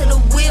 ride till the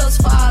wheels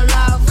fall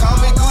off. Call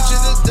me Gucci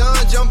the Don,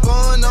 jump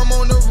on, I'm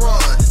on the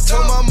run.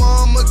 Told my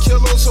mom I'm a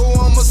killer, so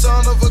I'm a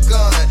son of a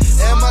gun.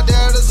 And my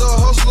dad is a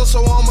hustler,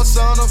 so I'm a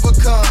son of a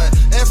con.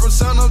 And from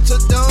sun up to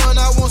dawn,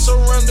 I won't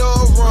surrender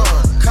or run.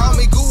 Call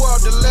me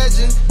Guwap the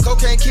legend,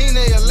 Cocaine King,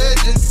 they a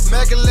legend.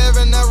 Mac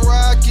 11, I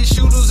rocky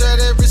shooters at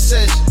every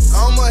session.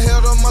 I'm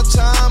ahead of my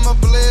time, a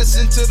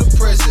blessing to the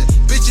present.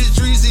 Bitches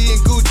Dreezy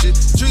and Gucci,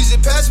 Dreezy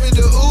pass me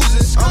the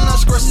oozes. I'm not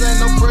stressed, ain't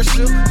no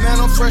pressure, man,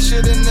 I'm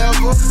fresher than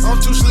ever.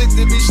 I'm too slick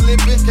to be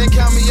slipping, can't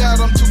count me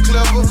out, I'm too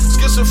clever.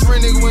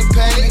 Schizophrenic when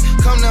panic,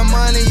 come to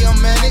money, I'm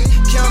manic.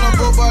 Count up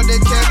about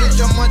that cabbage,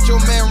 I'm on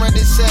your man,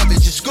 Randy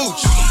Savage, it's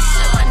Gucci.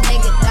 That my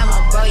nigga, that my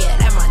bro, yeah,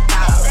 that my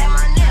dog.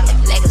 If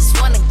niggas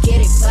wanna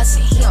get it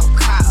bustin', he don't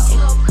call.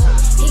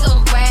 He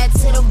gon' ride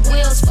till the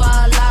wheels fall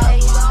off.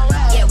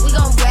 Yeah, we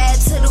gon' ride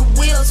till the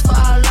wheels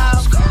fall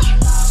off.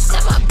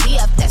 That my B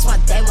up, that's my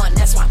day one,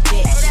 that's my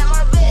bitch.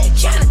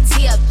 You tryna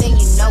tee up, then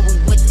you know we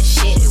with the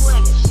shit.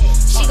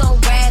 She gon'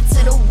 ride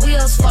till the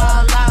wheels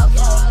fall off.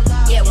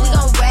 Yeah, we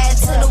gon' ride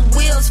till the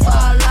wheels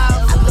fall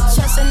off. I put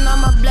trustin' on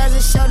my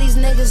blazer, show these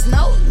niggas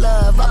no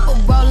love. Up a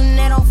rollin'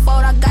 that on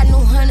fold, I got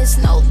new hundreds,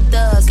 no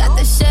duds. Got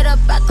the shit up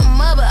out the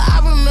mother, I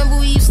remember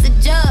we used to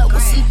jug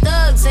with some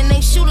thugs and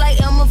they shoot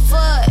like Elmer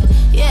Fudd.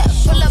 Yeah,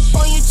 pull up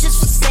on you just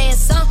for saying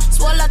something.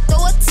 Swole I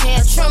throw a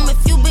tantrum if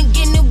you been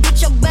getting it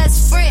with your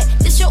best friend.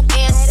 This your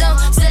anthem.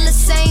 Still the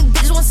same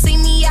bitch won't see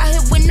me out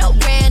here with no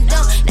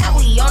random. Now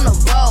we on the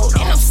road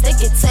and I'm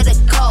sticking to the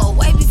code.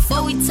 Way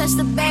before we touched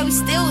the bag, we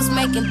still was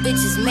making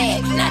bitches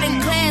mad. Not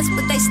in class,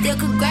 but they still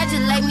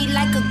congratulate me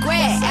like a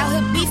grad. Out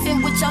here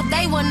beefing with your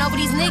day one over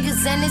these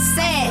niggas and it's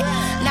sad.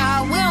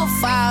 Nah, we don't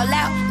fall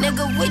out,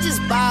 nigga, we just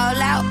ball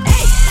out.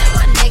 Hey, that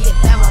my nigga,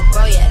 that my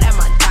bro, yeah, that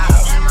my dog.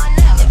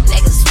 If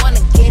niggas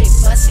wanna get it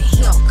bustin',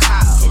 he don't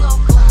call.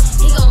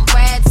 He gon'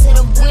 ride till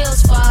the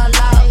wheels fall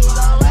off.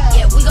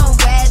 Yeah, we gon'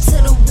 ride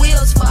till the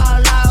wheels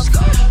fall off.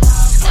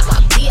 That my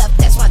B up,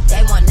 that's my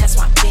day one, that's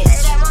my bitch.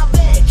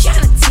 You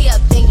tryna tee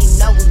up, then you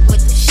know we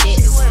with the shit.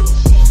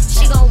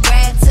 She gon'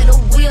 ride till the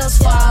wheels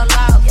fall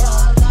off.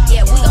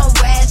 Yeah, we gon'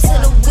 ride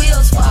till the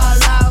wheels fall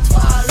off.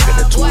 Got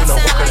that two and I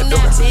walk out the door,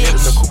 got some head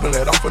in the coupe and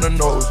let off in the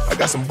nose. I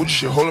got some bougie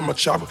shit holding my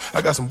chopper,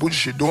 I got some bougie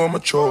shit doing my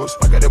chores.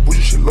 I got that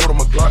bougie shit loading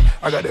my Glock,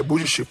 I got that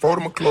bougie shit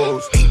folding my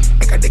clothes. Ay,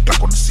 I got that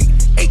Glock on the seat,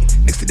 ay,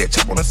 next to that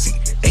chop on the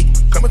seat. Ay,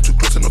 coming too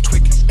close and no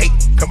tweaking, ay,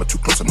 coming too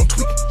close and no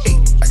tweaking. Ay,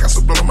 I got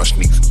some blood on my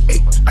sneaks, ay,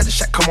 I just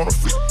shot come on a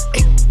freak,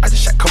 ay, I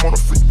just shot come on a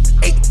freak,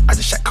 ay, I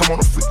just shot come on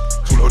a freak.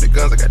 Two loaded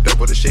guns, I got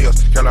double the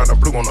shells. Carolina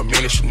blue on a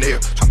mini Chanel.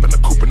 Hop in the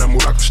coupe and I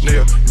move like a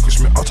snail. You can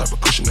smell all type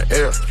of cushion in the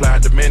air. Fly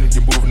at the man and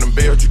you moving them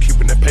bells. You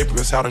keeping that paper,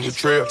 it's out on your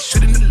trail.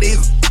 Shit in the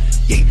laser,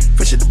 yeah,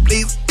 fish in the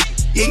blazer,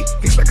 yeah,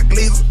 mix like a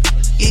glazer,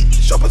 yeah,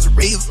 sharp as a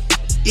razor,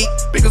 yeah,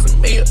 big as a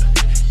mayor,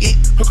 yeah,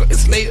 hooker and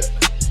slayer,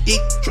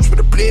 yeah, trust with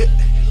a blade,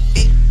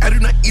 yeah, I do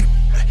not eat it,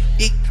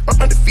 yeah,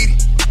 I'm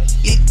undefeated,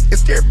 yeah,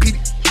 it's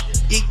therapeutic.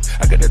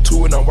 I got that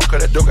two and I walk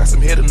out that door. Got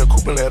some head in the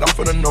coupe and let off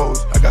in the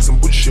nose. I got some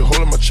bougie shit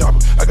holding my chopper,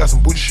 I got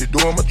some bougie shit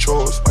doing my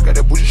chores. I got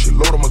that bougie shit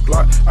loading my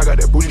Glock, I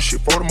got that bougie shit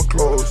folding my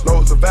clothes.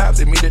 Loads of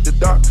vibes, they meet at the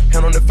dock.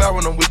 Hand on the foul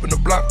when I'm whipping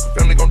the block.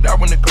 Family gon' die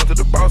when it comes to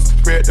the boss.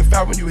 Spread the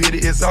foul when you hit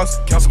it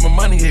exhaust. Council my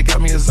money, it got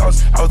me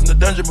exhaust. I was in the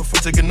dungeon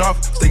before taking off.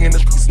 Staying in the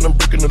streets and I'm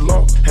breaking the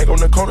law. Hang on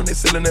the corner, they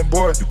selling that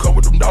board. You come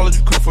with them dollars,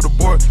 you come for the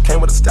board.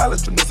 Came with a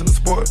stylist, you listen to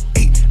sport.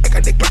 Ay, I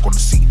got that Glock on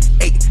the seat.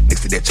 Ay,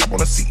 next to that chop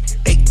on the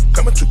seat. Ay,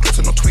 coming too close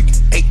and I'm tweaking.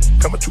 Ay,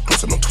 coming too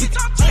close and I'm tweaking.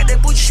 I got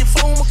that bougie shit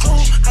for my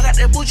clothes. I got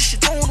that bougie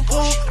shit on the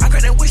pole. I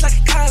got that wish like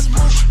a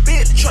Cosmo.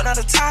 Big the truck, not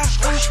a tie.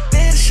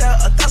 Bed shot,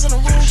 1,000 a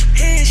room.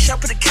 Head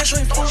shot, put the cash on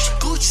your phone.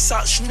 Gucci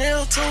socks,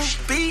 Chanel too.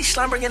 Beach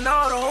slime, bringing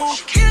all the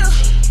hoes. Yeah,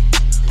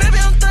 baby,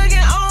 I'm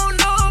thugging, I don't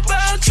know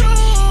about you.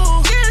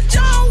 Yeah,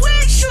 John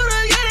Wick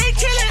shooter, yeah, they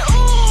killing.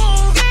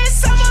 Ooh,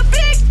 yes, I'm a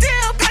big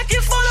deal,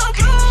 pocket full of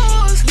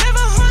blues.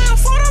 1100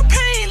 for the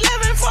paint,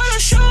 11 for the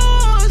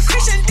shoes.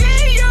 Christian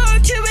Dior,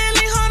 Cuban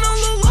Lee,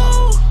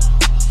 Honolulu.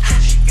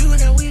 You and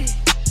that weed,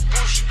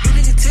 you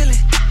nigga tellin'.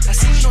 I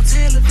seen you on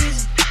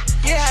television.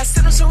 Yeah, I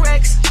sent him some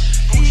racks.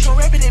 He gon'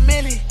 rap it in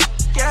Millie.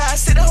 Yeah, I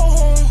said the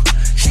whole home.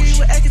 She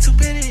was acting too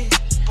petty.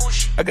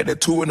 I got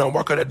that two and I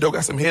walk out that door.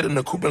 Got some head in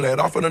the coupe and let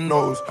off in the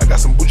nose. I got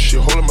some bougie shit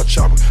holding my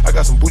chopper. I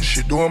got some bougie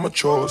shit doing my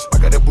chores. I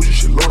got that bougie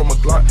shit loading my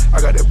Glock.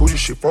 I got that bougie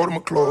shit folding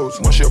my clothes.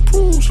 Once she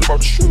approves, slip off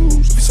the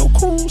shoes. If you so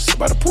cool, sit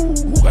by the pool.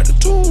 Who got the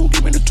tool?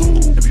 Give me the tool.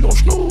 If you don't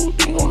snooze,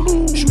 then you gon'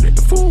 lose. Shoot at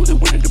the fool, then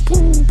win at the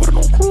pool. Put it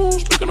on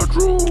cruise, making a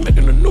drool.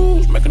 Making the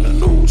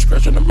news,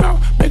 scratching the mouth,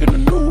 making the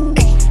news.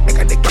 Ay, I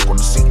got that Glock on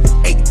the seat.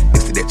 Ay,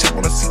 next to that chop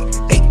on the seat.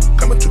 Ay,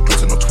 coming too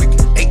close and no tweaking.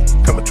 Ay,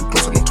 coming too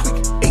close and no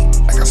tweaking. Ay,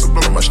 I got some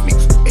blood on my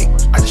sneaks. Ay,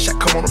 I just shot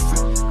come on the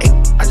free. Ay,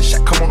 I just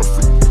shot come on the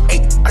free. Ay,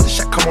 I just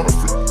shot come on the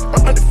free.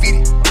 I'm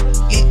undefeated.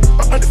 Yeah,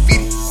 I'm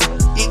undefeated.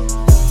 Yeah.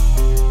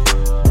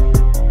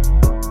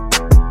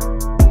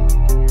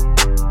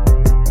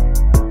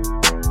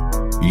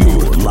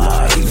 You're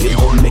live in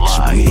the mix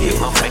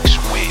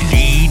with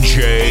DJ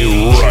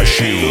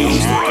Rushy.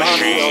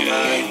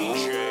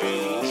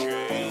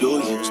 You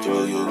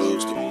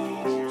used to.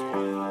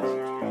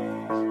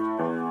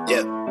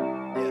 Yeah.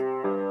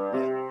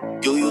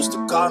 You used to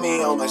call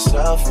me on my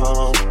cell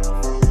phone.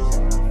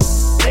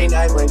 Late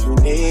night when you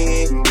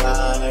need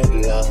my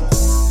love.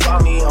 Call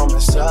me on my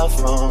cell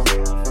phone.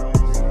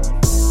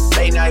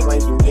 Late night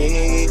when you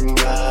need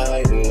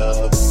my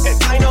love.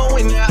 And I know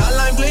when that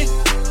hotline blink,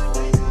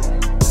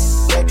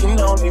 that can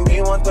only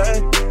mean one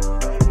thing.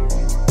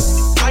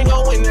 I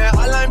know when that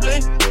hotline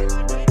blink,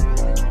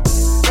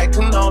 that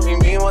can only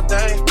mean one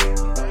thing.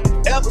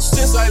 Ever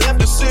since I left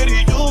the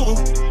city, you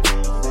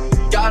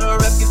got a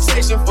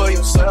reputation for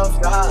yourself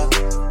now.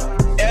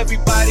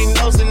 Everybody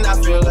knows and I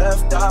feel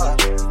left out.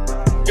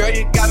 Girl,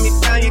 you got me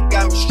down, you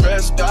got me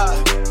stressed out.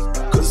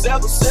 Cause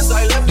ever since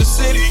I left the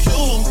city,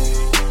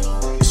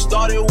 you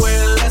started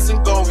wearing less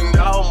and going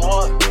out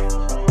more.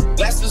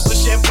 Glasses of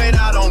champagne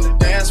out on the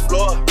dance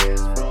floor.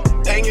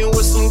 Hanging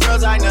with some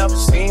girls I never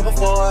seen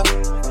before.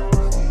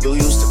 You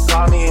used to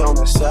call me on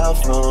my cell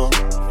phone.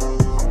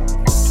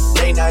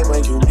 Late night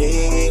when you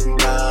need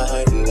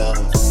my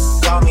love.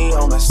 Call me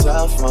on my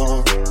cell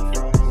phone.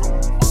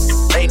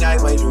 Late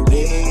night when you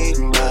need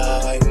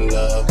my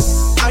love.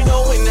 I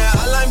know when that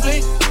hotline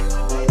blink,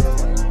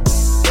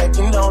 that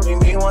can only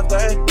mean one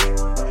thing.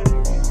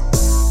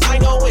 I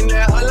know when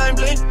that hotline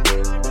blink,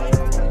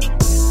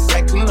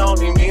 that can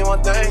only mean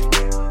one thing.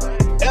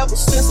 Ever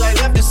since I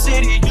left the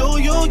city,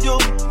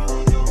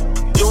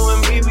 you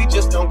and me, we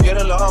just don't get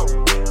along.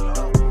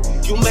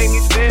 You make me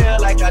feel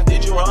like I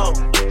did you wrong.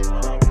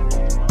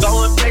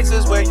 Going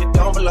places where you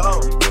don't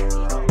belong.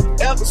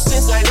 Ever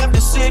since I left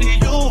the city,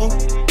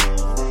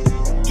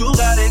 you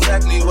got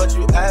exactly what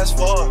you asked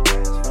for.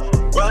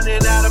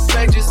 Running out of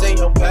pages in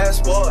your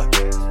passport.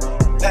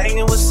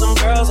 Hanging with some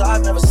girls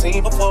I've never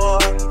seen before.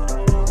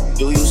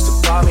 You used to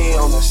call me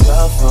on my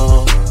cell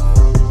phone.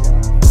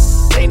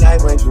 Late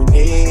night when you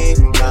need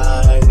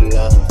my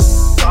love.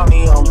 Call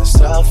me on my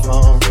cell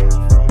phone.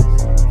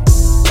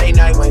 Late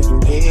night when you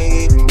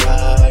need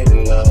my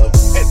love.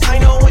 And I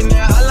know when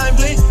that hotline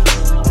blink,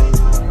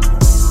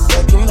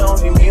 that can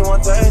only mean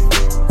one thing.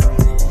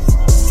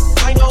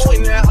 I know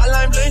when that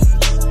hotline blink,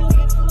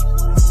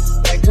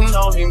 that can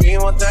only mean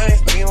one thing,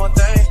 mean one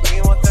thing,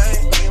 mean one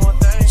thing, mean one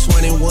thing.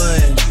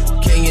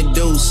 21, can you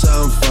do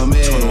something for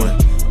me? 21.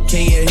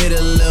 Can you hit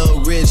a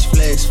little rich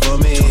flex for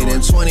me? 21.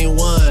 Then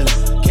 21,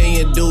 can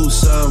you do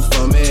something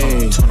for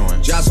me?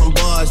 21. Drop some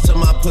bars to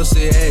my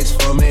pussy ex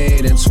for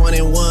me. Then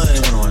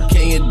 21,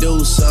 can you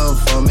do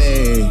something for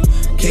me?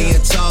 Can you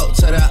talk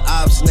to the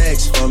ops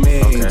next for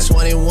me? Okay.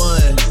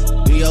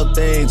 21, do your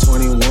thing,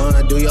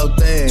 21, do your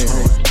thing.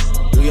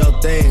 21. Do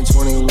your thing,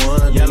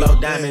 21. Yellow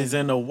diamonds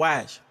in the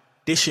watch.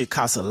 This shit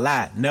costs a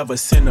lot. Never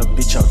send a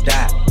bitch or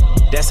die.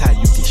 That's how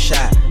you get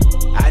shot.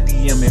 I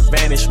DM in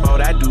vanish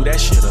mode, I do that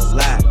shit a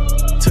lot.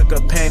 Took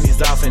her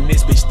panties off and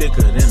this bitch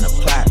thicker than a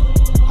plot.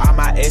 All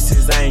my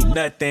S's ain't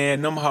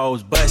nothing, them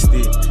hoes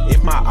busted.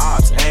 If my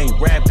ops ain't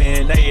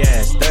rapping, they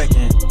ass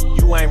ducking.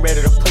 You ain't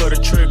ready to pull the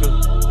trigger,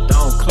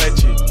 don't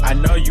clutch it. I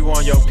know you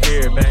on your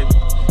period, baby.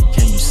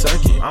 Can you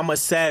suck it? I'm a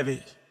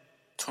savage.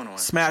 21.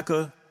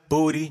 Smacker,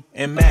 booty,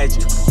 and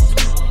magic.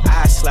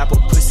 I slap a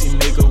pussy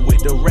nigga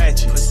with the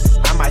ratchet.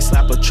 I might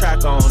slap a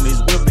track on this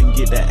whip and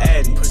get the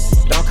addy.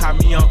 Don't call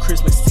me on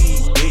Christmas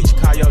Eve, bitch,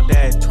 call your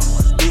daddy.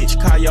 Bitch,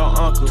 call your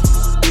uncle,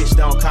 bitch,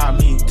 don't call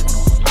me.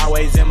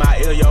 Always in my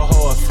ear, your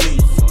whole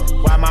fleet.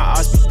 Why my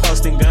ops be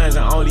posting guns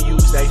and only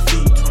use they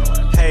feet?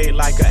 Paid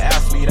like an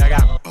athlete, I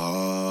got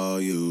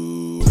all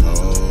you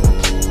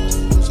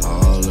hoes,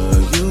 all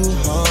of you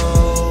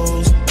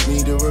hoes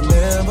need to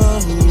remember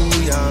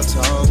who y'all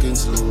talking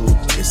to.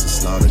 It's the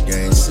Slaughter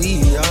Gang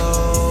CEO.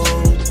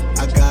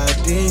 I got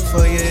dick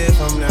for you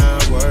if I'm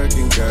not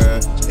working, girl.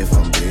 If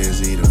I'm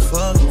busy, the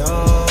fuck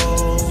no.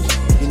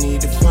 You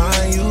need to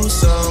find you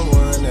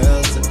someone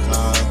else to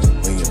call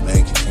when your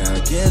bank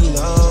account get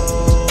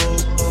low.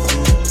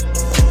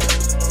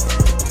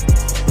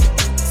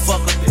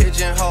 Fuck a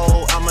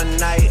pigeonhole, I'm a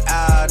night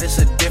owl, it's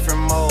a different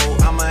mode.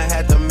 I'ma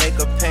have to make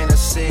a paint of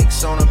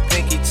 6 on a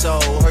pinky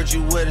toe. Heard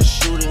you with a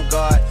shooting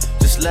guard,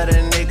 just let a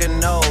nigga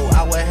know.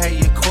 I would have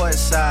you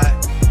courtside,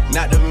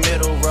 not the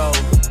middle row.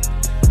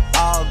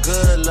 All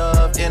good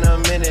love in a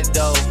minute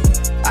though.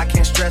 I I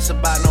can't stress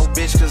about no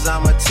bitch cause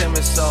I'm a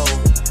timid soul.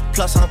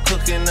 Plus I'm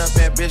cooking up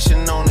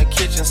ambition on the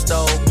kitchen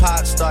stove.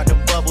 Pot start to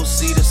bubble,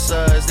 see the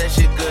suds, that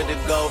shit good to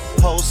go.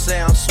 Whole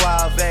sound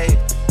suave,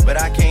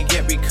 but I can't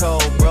get Rico.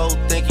 Bro,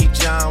 think he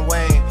John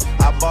Wayne.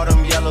 I bought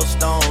them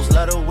Yellowstones,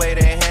 love the way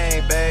they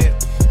hang, babe.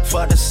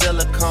 Fuck the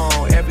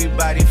silicone,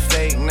 everybody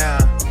fake now.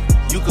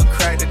 You could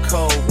crack the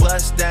code,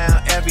 bust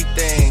down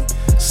everything.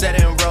 Set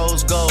in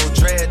rose gold,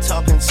 dread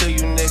talking to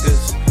you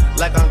niggas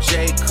like I'm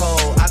J.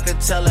 Cole. I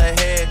could tell her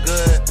head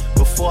good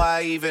before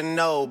I even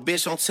know.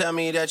 Bitch, don't tell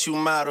me that you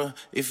model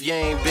if you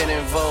ain't been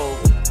in vogue.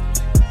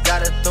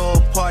 Gotta throw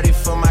a party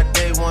for my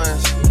day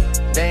ones.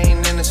 They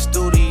ain't in the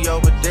studio,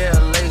 but they'll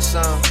lay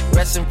some.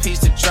 Rest in peace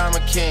to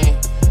Drama King.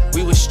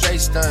 We was straight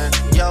stunned.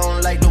 Y'all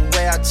don't like the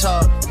way I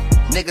talk,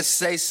 niggas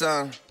say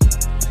something.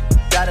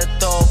 Gotta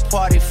throw a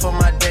party for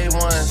my day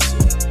ones.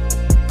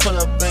 Pull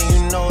up and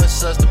you know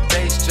it's us, the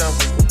bass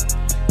jumping.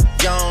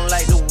 Y'all don't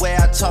like the way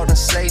I talk and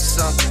say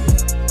something.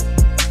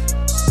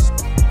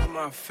 In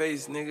my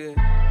face, nigga.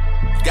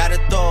 Gotta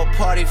throw a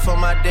party for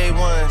my day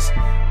ones.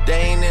 They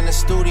ain't in the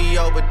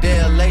studio, but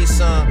they'll lay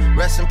some.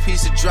 Rest in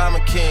peace to Drama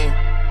King.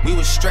 We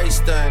was straight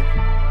stunned.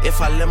 If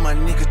I let my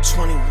nigga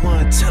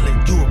 21 tell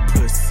it, you a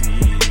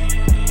pussy.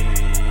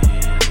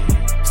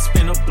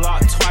 Spin a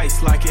block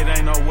twice like it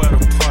ain't nowhere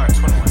to park.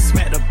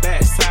 Smack the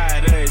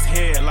backside of his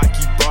head like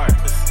he bark.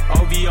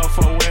 OVO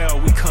for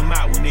well, we come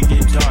out when it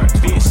get dark.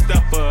 Big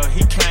stepper,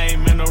 he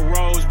came in the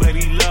rose, but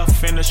he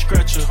left in the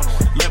stretcher.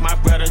 Let my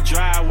brother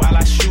drive while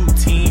I shoot,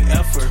 team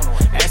effort.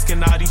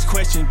 Asking all these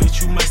questions,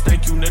 bitch, you must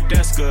think you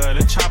Nadeska.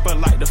 The chopper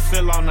like to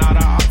fill on all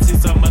the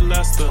optics of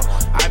molester.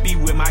 I be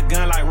with my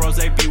gun like Rose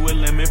be with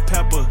lemon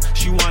pepper.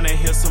 She wanna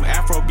hear some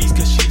Afro beats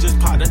cause she just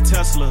popped a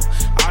Tesla.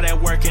 All that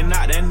working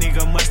out, that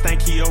nigga must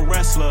think he a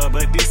wrestler.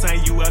 But this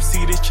ain't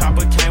UFC, this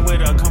chopper came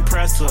with a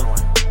compressor.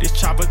 This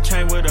chopper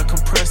came with a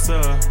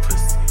compressor.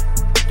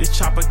 This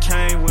chopper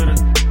came with a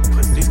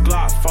this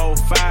Glock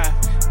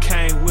 45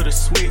 came with a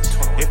switch.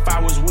 If I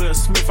was Will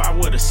Smith, I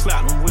would've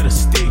slapped him with a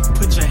stick.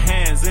 Put your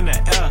hands in the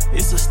air,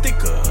 it's a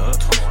sticker.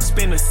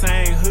 Spin the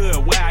same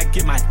hood where I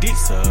get my dick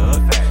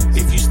sucked.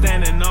 If you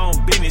standing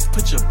on business,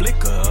 put your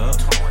blick up.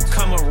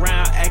 Come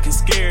around acting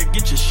scared,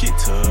 get your shit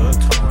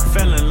tucked.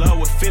 Fell in love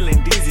with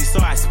feeling dizzy, so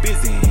I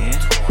spizzin'.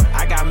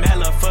 I got mad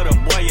love for the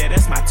boy, yeah,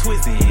 that's my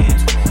twizzin'.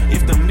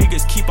 If them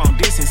niggas keep on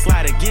dissing,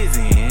 slide a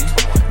gizzin'.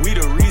 We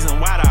the reason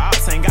why the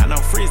ops ain't got no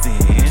frizzin'.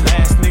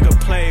 Last nigga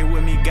played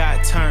with me,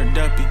 got turned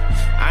uppy.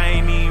 I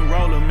ain't even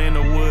roll him in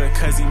the wood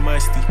cause he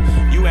musty.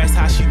 You ask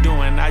how she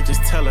doing, I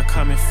just tell her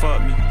come and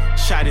fuck me.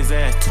 Shot his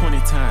ass 20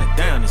 times,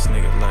 damn this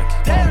nigga lucky.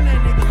 Damn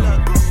that nigga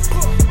lucky.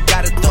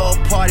 Gotta throw a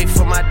party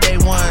for my day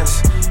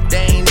ones.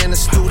 They ain't in the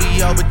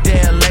studio, but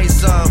they'll lay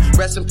some.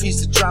 Rest in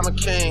peace to Drama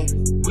King.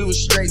 We was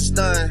straight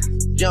stunned.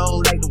 You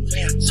don't like the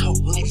way I talk,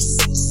 niggas.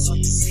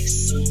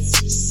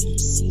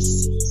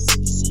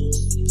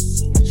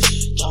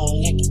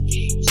 Don't like the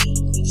way I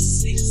talk,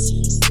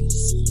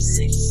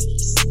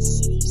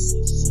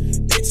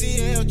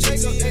 ATL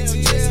Jacob.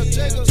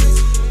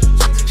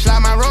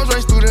 Slide my Rolls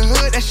Royce through the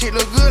hood, that shit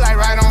look good like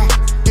right on.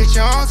 Get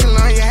your arms and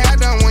learn your hair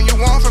done when you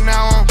want from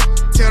now on.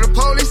 Tell the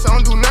police I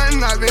don't do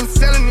nothing, I've been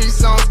selling these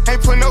songs.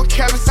 Ain't put no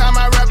cap inside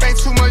my rap, ain't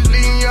too much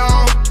leading you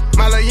on.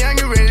 My little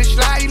youngin' ready to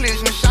slide, he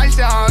listen to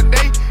shiesty all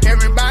day.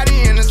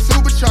 Everybody in the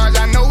supercharge,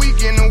 I know we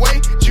getting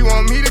away. She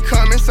want me to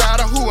come inside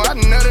of who? I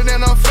nutted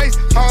in her face.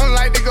 I don't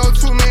like to go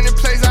too many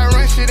places, I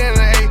run shit in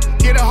the A.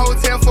 Get a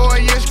hotel for a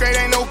year straight,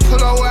 ain't no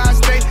pull up where I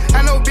stay.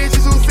 I know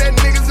bitches who set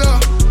niggas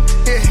up,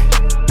 yeah.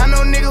 I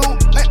know niggas who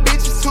let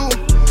bitches too,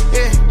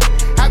 yeah.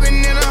 I been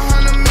in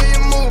 100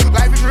 million moves,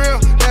 life is real,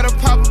 let her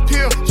pop a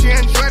pill, she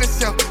enjoyed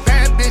herself.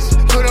 Bad bitch,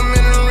 put them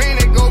in the ring,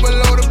 they go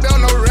below the belt,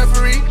 no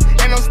referee.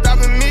 Ain't no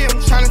stopping me, I'm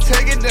tryna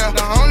take it down.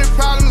 The only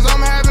problems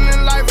I'm having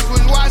in life is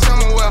with watch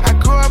I'm well. I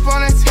grew up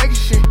on that taking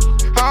shit,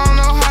 I don't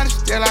know how to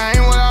steal, I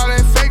ain't with all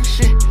that fake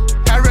shit.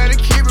 I'd rather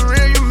keep it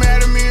real, you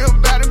mad at me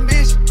about a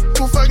bitch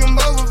who fucking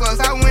both of us.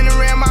 I went and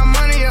ran my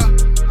money up,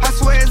 I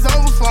swear it's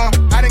over for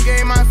him. I done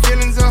gave my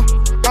feelings up,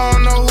 I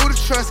don't know who to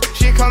trust.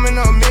 She coming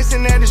up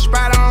missing at the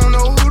spot, I don't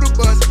know who to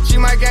bust. She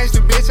my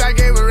gangster bitch, I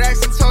gave her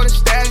racks and told her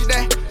stash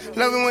that.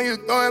 Love it when you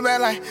throw it back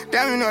like,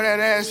 damn, you know that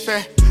ass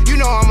fat. You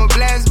know I'm a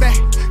blast back,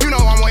 you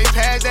know I'm way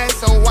past that.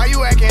 So why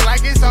you acting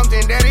like it's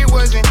something that it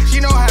wasn't?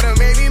 She know how to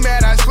make me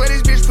mad, I swear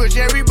this bitch push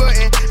every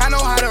button. I know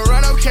how to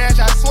run up cash,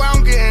 I swear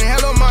I'm getting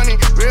hella money,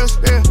 real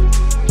spill.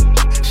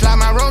 Slide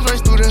my Rolls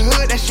Royce through the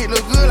hood, that shit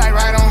look good like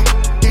right on.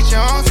 Get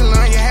your arms and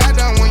learn your hair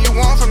done when you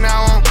want from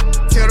now on.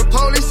 Tell the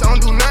police I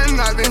don't do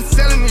nothing, I've been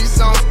selling these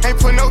songs. Ain't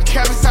put no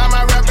cap inside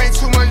my rap, ain't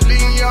too much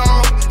leading you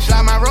on.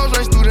 Slide my Rolls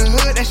Royce through the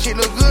hood, that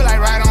shit look good like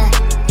right on.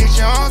 Get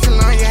your arms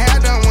and learn your hair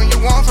done when you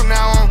want from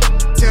now on.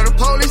 Tell the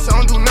police I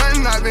don't do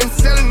nothing, I've been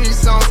selling these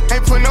songs.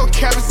 Ain't put no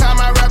cap inside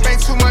my rap,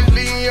 ain't too much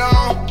leading you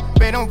on.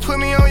 Babe, don't put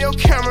me on your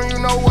camera, you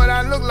know what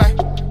I look like.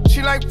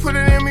 She like put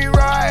it in me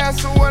raw, I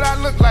answer what I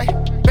look like.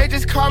 They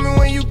just call me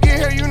when you get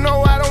here, you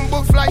know I don't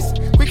book flights.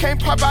 We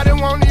can't pop out, it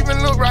won't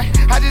even look right.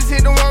 I just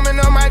hit the woman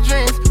of my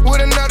dreams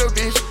with another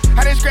bitch.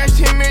 I done scratched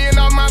 10 million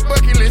off my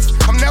bucket list.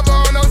 I'm never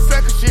on no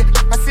shit.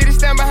 My city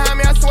stand behind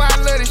me, I swear I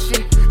love this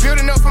shit.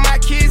 Building up for my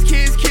kids,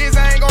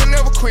 I ain't gon'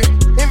 never quit.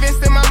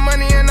 Investing my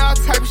money in all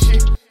type of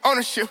shit.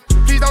 Ownership,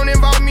 please don't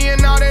involve me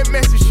in all that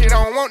messy shit.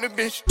 I don't want the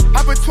bitch. I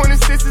put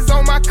 26s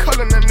on my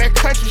color, none of that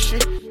country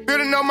shit.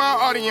 Building up my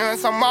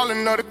audience, I'm all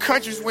in other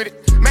countries with it.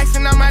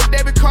 Maxing out my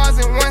debit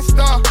cards in one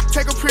star.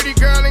 Take a pretty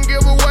girl and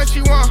give her what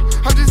she want.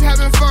 I'm just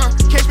having fun.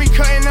 Catch me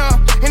cutting up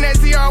in that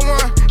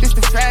ZR1. This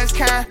the fast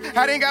kind.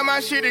 I done got my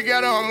shit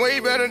together. I'm way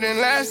better than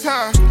last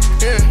time.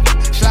 Yeah.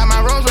 Slide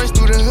my Rolls Royce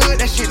through the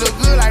hood. That shit look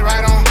good like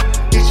right on.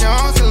 Get your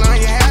own salon,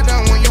 your hair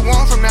done when you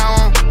want from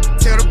now on.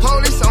 Tell the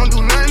police I don't do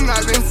nothing.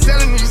 I've been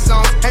selling these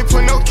songs. Ain't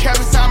put no cap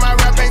inside my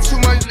rap. Ain't too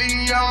much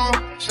lead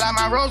on. Slide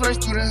my Rolls Royce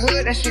through the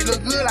hood. That shit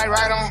look good like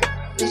right on.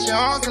 Get your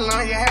own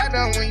salon, your hair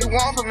done when you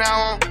want from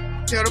now on.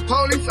 Tell the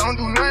police I don't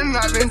do nothing,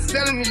 I've been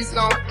selling these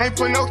songs. Ain't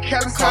put no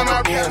cap inside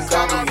my rap.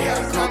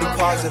 New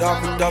deposit,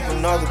 I picked up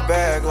another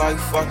bag. Like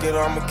fuck it,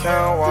 I'ma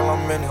count while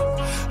I'm in it.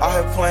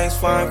 I hear planes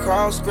flying,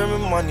 crowds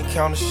screaming, money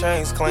counting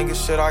chains, clanking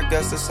shit. I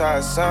guess that's how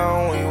it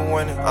sound when you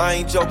winning. I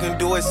ain't joking,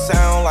 do it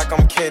sound like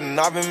I'm kidding.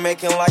 I've been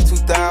making like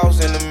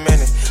 2,000 a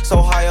minute.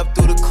 So high up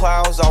through the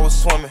clouds, I was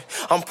swimming.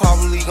 I'm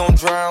probably gon'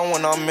 drown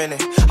when I'm in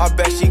it. I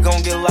bet she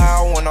gon' get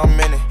loud when I'm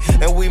in it.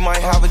 And we might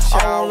have a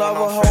child. I don't love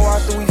a hoe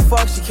after we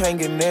fuck, she can't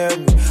get near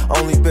me.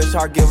 Only bitch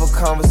I give a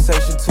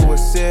conversation to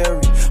is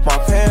Siri. My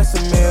pants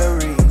are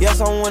mirrored.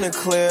 Yes, I'm winning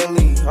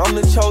clearly. I'm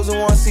the chosen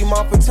one, see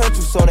my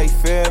potential, so they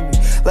fear me.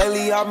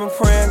 Lately I've been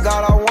praying,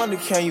 God, I wonder,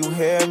 can you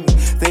hear me?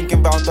 Thinking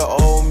about the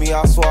old me,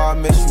 I swear I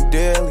miss you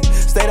dearly.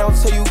 Stay down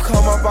till you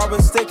come up, I've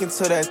been sticking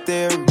to that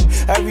theory.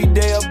 Every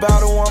day a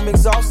battle, I'm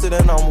exhausted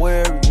and I'm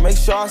weary. Make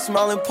sure I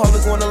smile in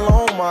public when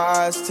alone, my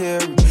eyes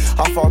teary.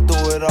 I fought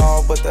through it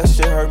all, but that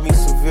shit hurt me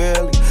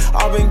severely.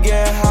 I've been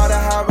getting high to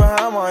hide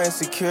behind my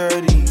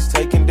insecurities.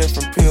 Taking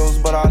different pills,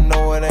 but I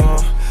know it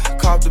ain't.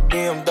 Cop the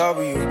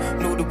BMW,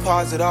 new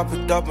deposit, I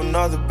picked up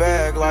another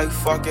bag. Like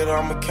fuck it,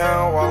 I'ma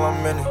count while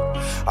I'm in it.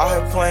 I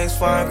hear planes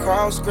flying,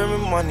 crowds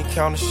screaming, money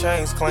counting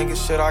chains, clanking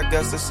shit. I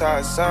guess that's how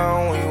it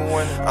sound when you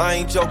winning. I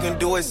ain't joking,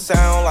 do it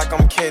sound like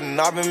I'm kidding.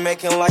 I've been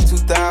making like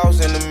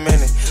 2,000 a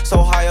minute.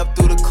 So high up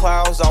through the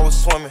clouds, I was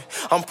swimming.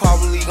 I'm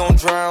probably gon'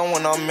 drown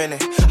when I'm in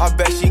it. I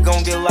bet she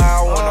gon' get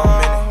loud when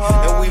I'm in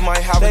it. And we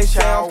might have a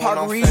child when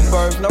I'm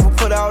finished. Never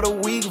put out a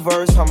weak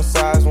verse.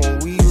 Homicides when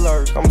we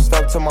lurk. I'm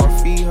stuck till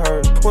my feet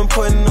hurt. When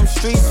putting them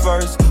streets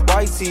first.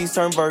 White tees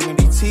turn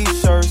burgundy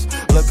t-shirts.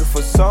 Looking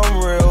for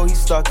some real, he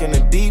stuck in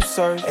a deep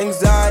search.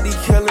 Anxiety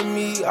killing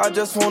me, I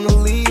just wanna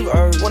leave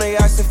Earth. When they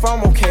ask if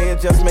I'm okay,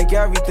 it just make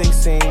everything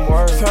seem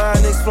worse.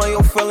 Trying to explain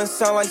your feelings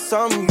sound like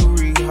something you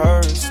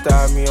rehearsed.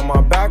 Stab me on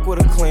my back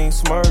with a clean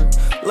smirk.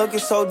 Looking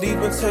so deep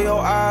into your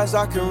eyes,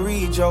 I can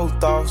read your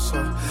thoughts.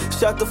 So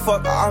shut the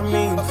fuck up, I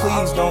mean,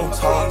 please don't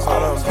talk. I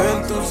done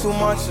been through too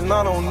much and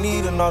I don't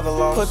need another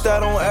loss. Put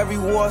that on every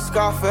war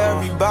scar for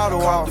every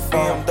battle. Out the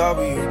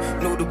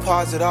BMW, new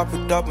deposit, I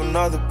picked up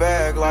another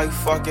bag. Like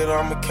fuck it,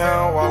 I'ma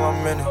count while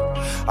I'm in it.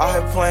 I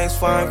hear planes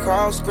flying,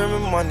 crowds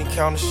screaming, money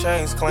counting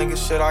chains, clanking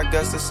shit. I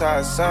guess that's how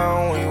it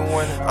sound when you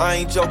winning. I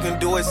ain't joking,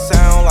 do it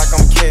sound like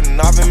I'm kidding.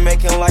 I've been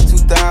making like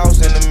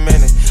 2,000 a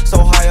minute. So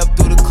high up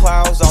through the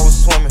clouds, I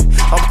was swimming.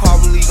 I'm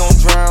probably gon'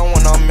 drown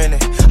when I'm in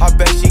it. I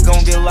bet she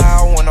gon' get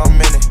loud when I'm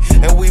in it.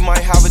 And we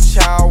might have a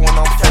child when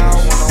I'm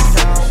finished. When I'm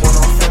finished, when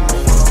I'm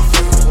finished,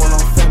 when I'm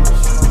finished.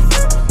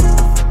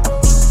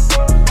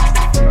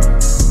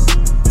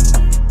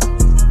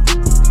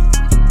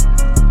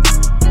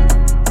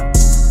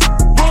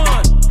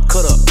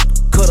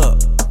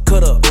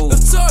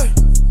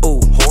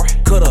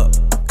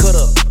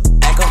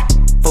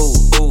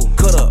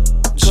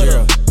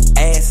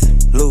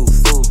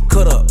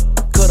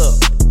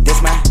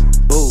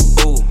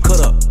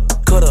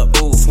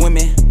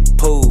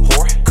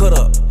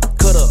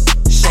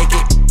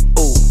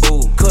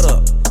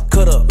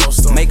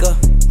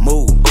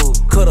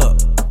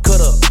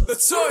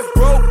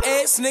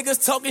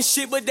 Niggas talking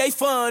shit, but they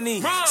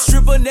funny.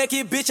 Stripper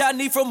naked, bitch, I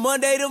need from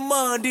Monday to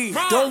Monday.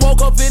 Don't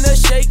walk up in a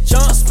shake,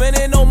 jump,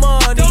 spending no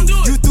money.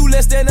 You threw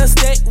less than a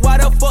stack, why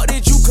the fuck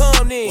did you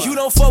come in? You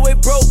don't fuck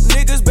with broke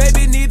niggas,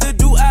 baby, neither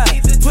do I.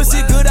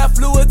 Pussy good, I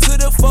flew her to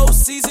the 4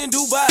 season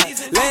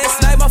Dubai.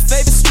 Last night, my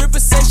favorite stripper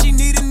said she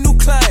need a new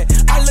client.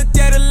 I looked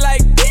at her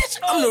like, bitch,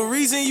 I'm the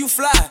reason you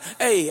fly.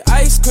 Hey,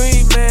 ice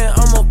cream, man,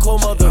 I'm a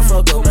cold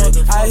motherfucker, man.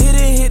 I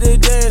hit the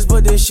dance,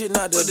 but this shit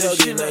not the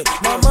Dougie, man.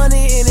 My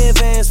money in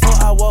advance for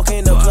I walk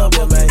in the club,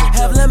 man.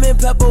 Have lemon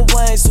pepper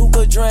wings,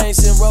 hookah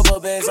drinks, and rubber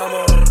bands. I'm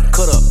a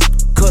cut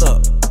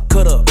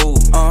up, ooh,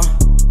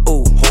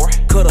 ooh, whore.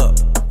 Cut up,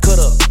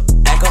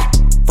 act up,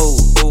 fool,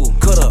 ooh,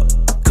 cut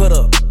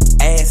up,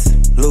 ass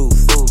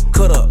loose, ooh,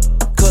 cut up,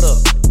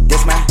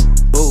 that's my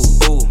boo,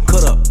 ooh,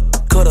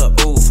 cut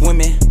up, ooh,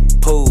 swimming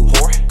pool,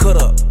 whore. Cut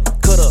up,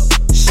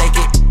 shake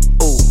it,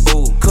 ooh,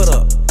 cut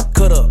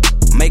up,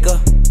 make a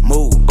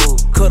move, ooh,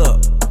 cut up,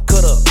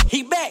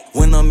 he back.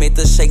 When I'm at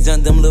the shake,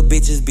 done them little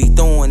bitches be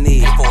throwing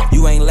it.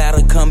 You ain't allowed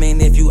to come in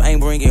if you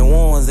ain't bringing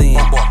ones in.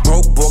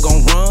 Broke boy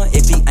gon'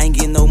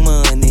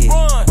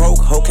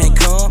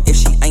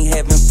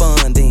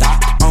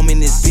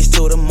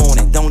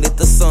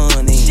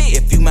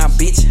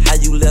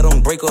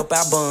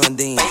 I bun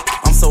then.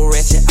 I'm so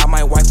ratchet, I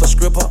might wipe a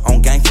stripper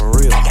on gang for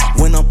real.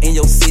 When I'm in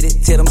your city,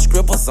 tell them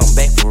strippers I'm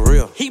back for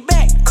real. He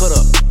back. Cut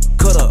up,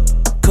 cut up,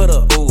 cut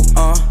up, ooh,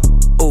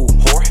 ooh,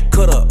 whore.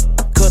 Cut up,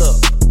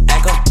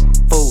 act up,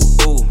 fool,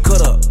 ooh,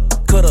 cut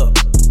up,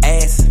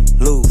 ass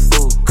loose,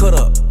 ooh, cut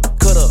up,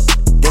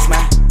 that's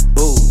my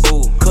boo,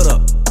 ooh, cut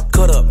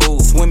up, ooh,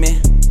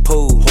 swimming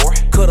pool,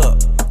 whore. Cut up,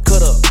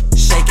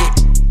 shake it,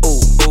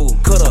 ooh,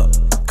 cut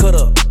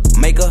up,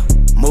 make a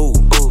move,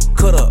 ooh,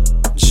 cut up.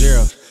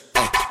 Gerald,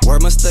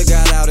 word musta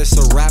got out, it's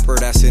a rapper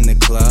that's in the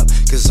club.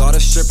 Cause all the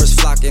strippers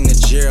flocking to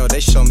Gerald, they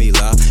show me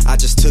love. I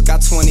just took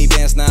out 20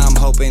 bands, now I'm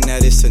hoping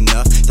that it's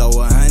enough. Throw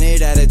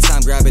 100 at a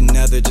time, grab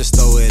another, just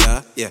throw it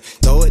up. Yeah,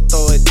 throw it,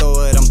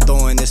 I'm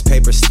throwing this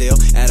paper still.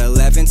 At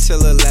 11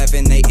 till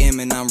 11 a.m.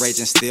 and I'm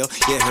raging still.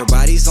 Yeah, her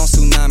body's on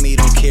tsunami,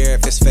 don't care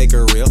if it's fake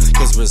or real.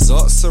 Cause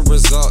results are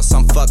results,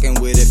 I'm fucking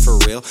with it for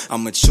real.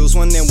 I'ma choose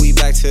one, then we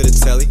back to the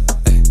telly.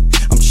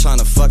 I'm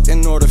tryna fuck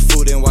and order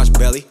food and watch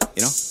belly,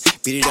 you know?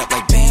 Beat it up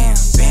like bam,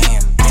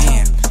 bam,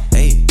 bam.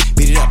 Hey,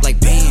 beat it up like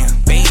bam,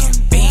 bam,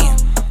 bam.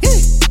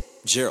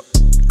 Gerald,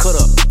 cut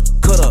up,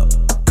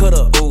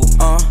 ooh,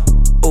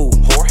 ooh,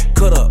 whore.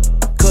 Cut up,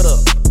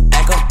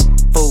 act up,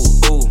 fool,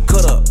 ooh,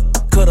 cut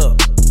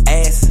up,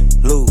 ass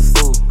loose,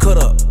 ooh, cut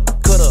up,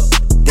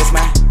 that's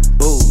my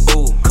boo,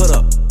 ooh, cut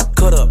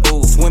up,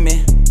 ooh,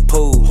 swimming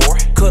pool, whore.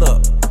 Cut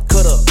up,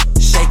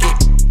 shake it,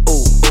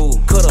 ooh,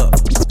 cut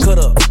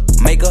up,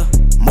 make a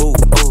move,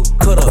 ooh,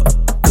 cut up.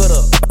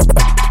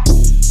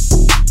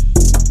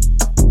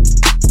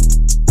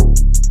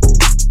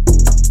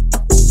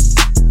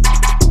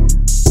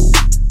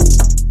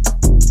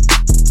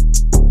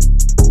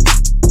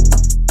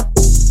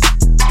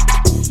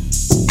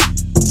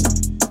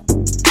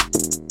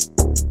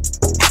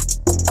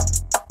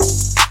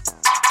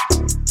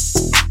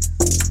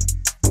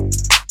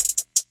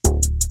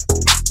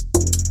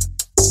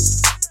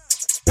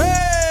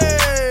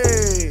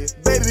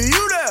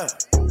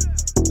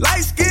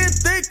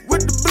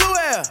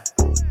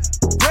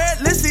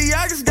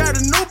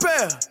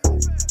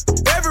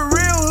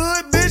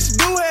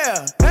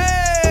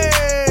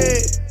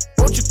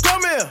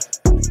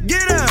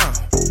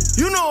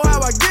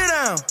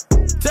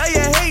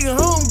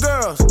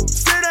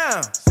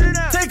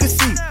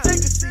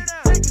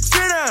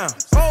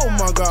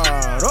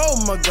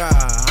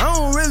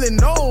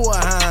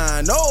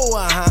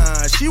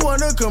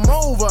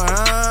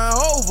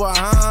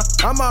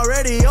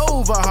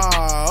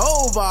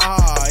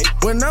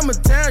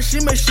 She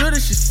make sure that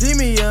she see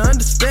me, you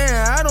understand.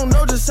 I don't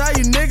know just how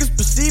you niggas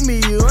perceive me,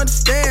 you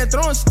understand.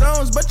 Throwing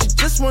stones, but you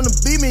just wanna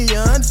be me, you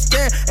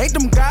understand. Ain't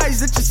them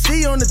guys that you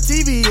see on the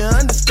TV, you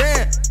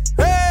understand.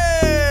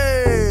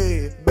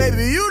 Hey,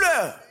 baby, you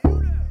there.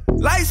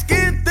 Light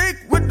skin, thick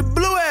with the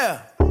blue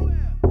hair.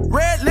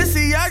 Red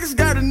Balenciaga's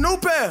got a new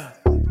pair.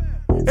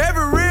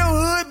 Every real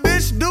hood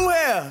bitch do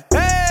hair.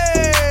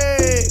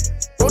 Hey,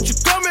 won't you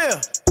come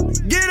here?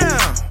 Get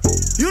down.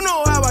 You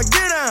know how I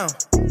get down.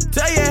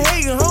 Tell your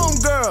hating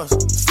homegirls,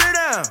 sit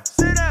down.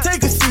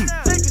 Take a seat.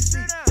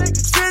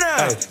 Sit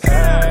down.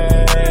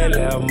 Hey,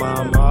 little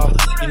mama.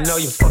 You know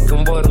you fucking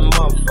with a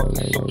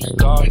motherfucking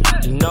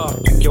superstar. You know I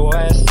pick your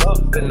ass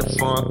up in the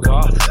front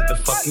car and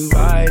fuck you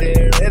right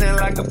there, in it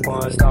like a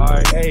porn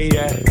star. Hey,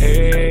 yeah,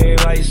 hey,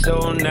 why you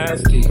so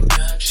nasty?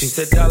 She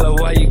said, Dollar,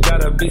 why you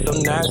gotta be so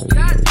nasty?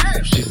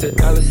 She said,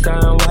 Dollar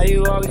sign, why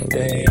you always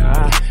stay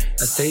high?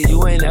 I say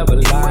you ain't ever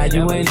lied,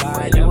 you ain't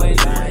lied.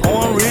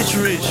 Oh, I'm rich,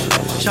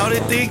 shout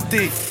it thick.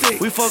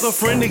 We fuck a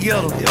friend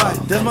together,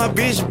 that's my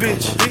bitch.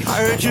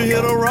 I heard you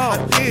hit her raw,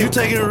 you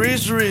taking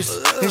rich,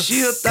 and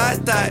she a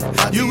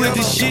thot. You with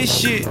the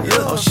shit,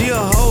 oh, she a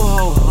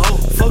ho.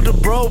 Fuck the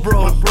bro.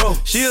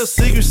 She a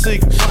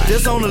secret,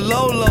 just on the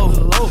low.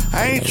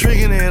 I ain't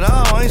tricking at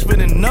all, I ain't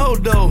spending no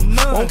dough.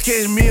 Won't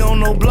catch me on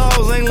no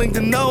blogs, ain't linked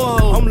to no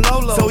hoe. I'm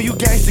low. So you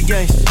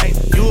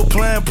gangsta, you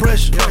applying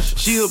pressure.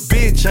 She a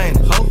bitch, ain't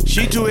it?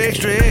 She too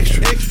extra.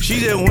 She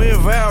just went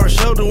viral,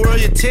 showed the world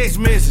your text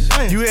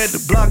message. You had to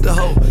block the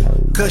hoe,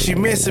 cause she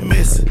missing.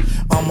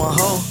 I'm a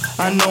hoe,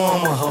 I know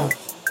I'm a hoe.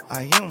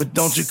 I am. But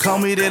don't you call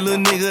me that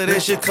little nigga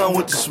that should come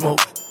with the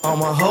smoke.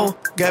 I'm a hoe,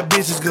 got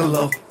bitches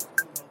galore.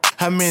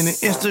 How many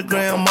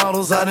Instagram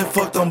models I done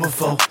fucked on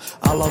before?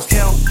 I lost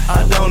count,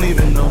 I don't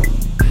even know.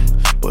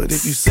 But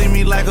if you see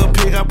me like a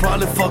pig, I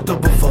probably fucked her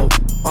before.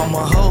 I'm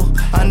a hoe,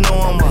 I know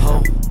I'm a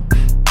hoe.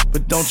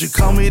 But don't you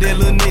call me that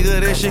little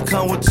nigga that should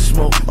come with the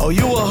smoke. Oh,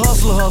 you a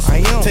hustler. I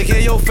am. Take care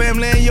of your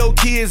family and your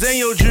kids and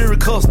your jewelry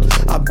custom.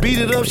 I beat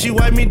it up, she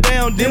wipe me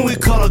down, then we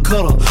cut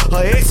her.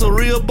 Her ex a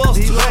real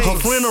buster, her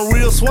friend a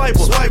real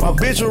swiper. My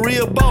bitch a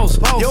real boss.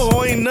 Yo,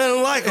 ho ain't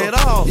nothing like her at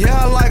all.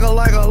 Yeah, I like her.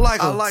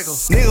 like her.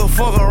 Nigga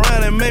fuck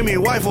around and make me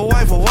wife a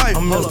wife.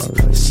 I'm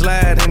Mr.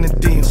 Slide in the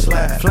DM,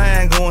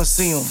 flying, go and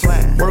see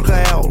him. Work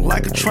her out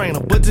like a trainer,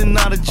 but then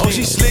not a gym. Oh,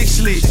 she slick.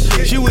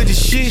 She with the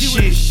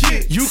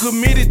shit. You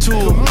committed to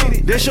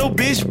her. That's your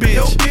bitch.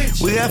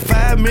 We got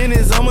 5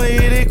 minutes, I'ma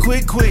hit it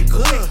quick.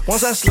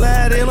 Once I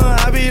slide in her,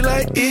 I be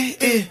like,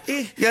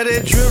 Got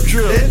that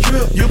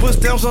drip. You put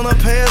stamps on her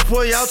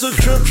passport, y'all took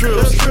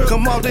trips.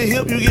 Come off the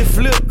hip, you get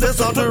flipped. That's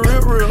off the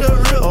rip.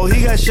 Oh,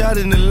 he got shot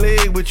in the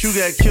leg, but you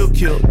got killed.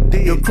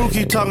 Your crew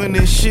keep talking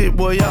this shit,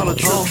 boy, y'all a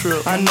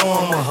trip. I know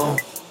I'm a hoe.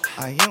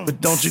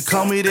 But don't you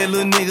call me that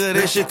little nigga,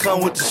 that shit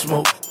come with the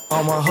smoke.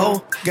 I'm a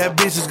hoe, got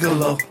bitches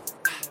galore.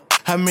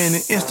 How many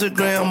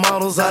Instagram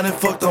models I done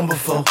fucked on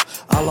before?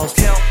 I lost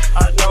count,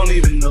 I don't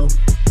even know.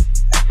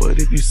 But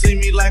if you see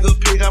me like a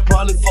pig, I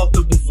probably fucked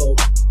her before.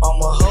 I'm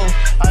a hoe,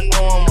 I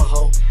know I'm a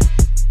hoe.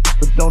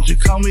 But don't you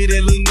call me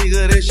that little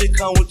nigga, that shit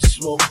come with the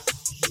smoke.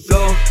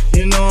 Go,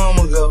 you know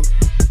I'ma go.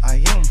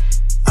 I am.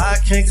 I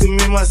can't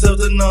commit myself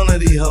to none of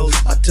these hoes.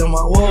 I tell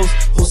my woes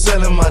who's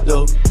selling my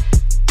dope.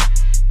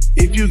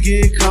 If you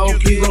get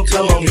caught, please don't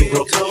tell on me,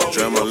 bro.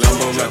 Drive my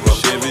Lambo like a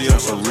Chevy on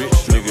some rich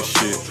nigga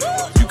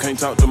shit. You can't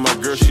talk to my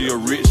girl, she a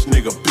rich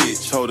nigga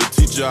bitch. Told the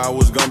teacher I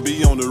was gonna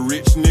be on the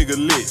rich nigga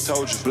list.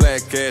 Told you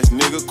black ass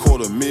nigga,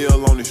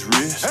 $250,000 on his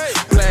wrist. Hey.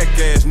 Black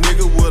ass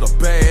nigga with a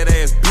bad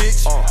ass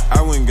bitch.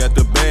 I went and got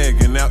the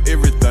bag and now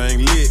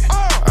everything lit.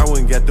 I went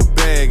and got the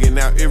bag and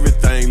now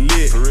everything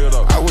lit. For real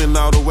though. I went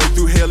all the way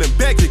through hell and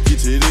back to get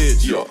to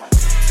this.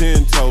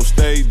 10 toes,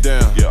 stay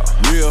down.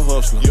 Real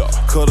hustler.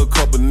 Cut a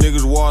couple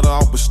niggas water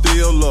off, but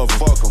still love them.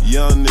 Fuck 'em.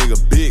 Young nigga,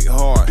 big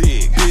heart,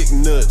 big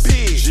nuts,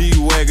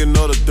 G-Wagon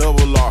or the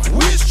double R.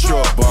 Which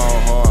truck? Ball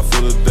hard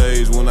for the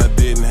days when I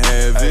didn't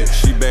have it.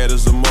 She bad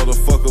as a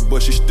motherfucker,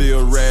 but she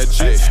still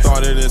ratchet.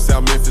 Started in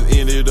South Memphis,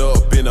 ended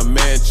up in a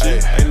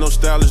mansion. Ain't no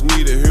stylist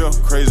needed here.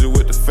 Crazy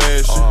with the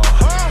fashion.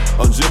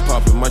 I'm just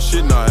popping my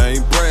shit now, I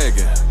ain't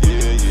bragging.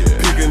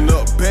 Picking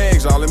up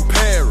bags all in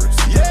Paris.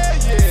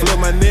 Flip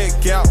my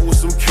neck out with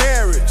some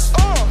carrots.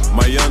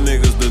 My young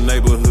niggas, the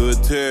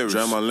neighborhood terrorists.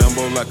 Drive my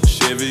Lambo like a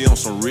Chevy on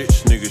some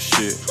rich nigga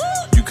shit.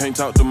 You can't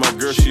talk to my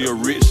girl, she a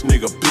rich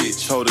nigga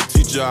bitch. Told the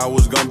teacher I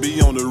was gonna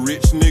be on the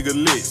rich nigga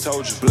list.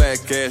 Told you black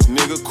ass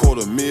nigga,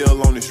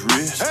 $250,000 on his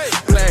wrist.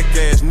 Black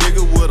ass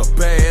nigga with a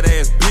bad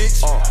ass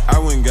bitch. I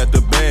went and got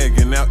the bag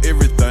and now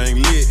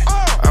everything lit.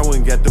 I went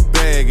and got the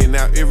bag and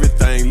now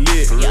everything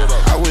lit.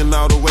 I went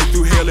all the way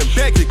through hell and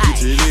back to get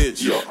to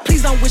this.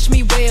 Please don't wish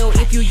me well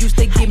if you used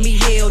to give me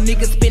hell.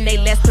 Niggas spend they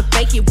last to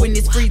fake it when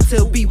it's free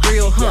to be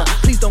real, huh?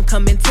 Please don't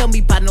come and tell me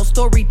about no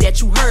story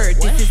that you heard.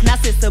 This is not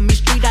Sesame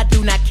Street, I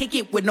do not kick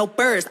it with no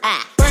birds.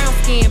 Brown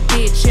skin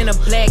bitch in a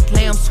black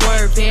lamb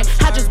swerving.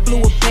 I just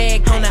blew a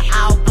bag on an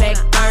all black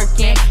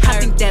Birkin. I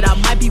think that I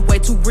might be way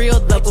too real,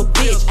 love a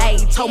bitch.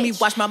 Ayy, told me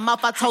watch my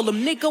mouth, I told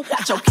him nigga,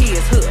 watch your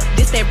kids, huh?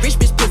 This that rich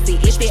bitch pussy,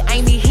 if it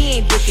ain't me, he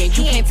ain't looking.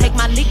 You can't take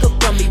my nigga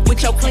from me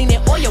with your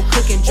cleaning or your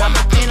cooking. Drive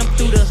my phantom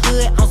through the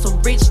hood on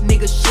some rich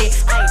nigga shit.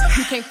 Ayy,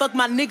 you can't fuck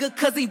my nigga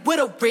cause he with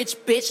a rich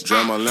bitch.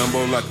 Drive my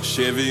Lambo like a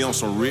Chevy on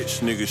some rich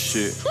nigga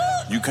shit.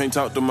 You can't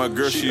talk to my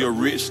girl, she a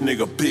rich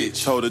nigga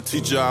bitch. Told the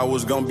teacher I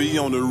was gonna be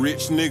on the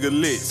rich nigga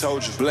list.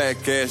 Told you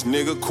black ass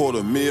nigga,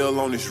 $250,000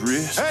 on his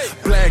wrist.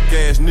 Black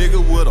ass nigga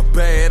with a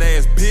bad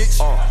ass bitch.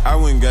 I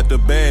went and got the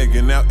bag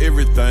and now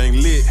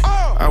everything lit.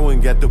 I went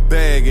and got the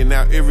bag and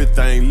now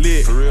everything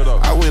lit. For real though.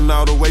 I went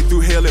all the way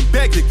through hell and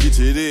back to get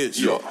to this.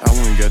 I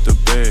went and got the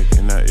bag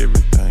and now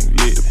everything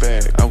lit. The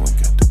bag. I went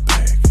and got the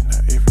bag and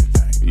now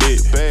everything lit.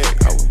 The bag.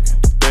 I went and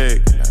got the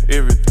bag and now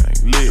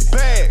everything lit. The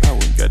bag. I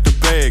went and got the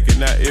bag and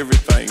now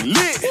everything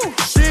lit.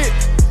 Shit.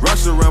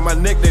 Rocks around my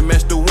neck, they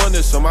match the one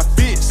that's on my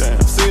feet.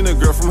 Seen a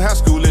girl from high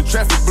school in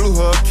traffic, blew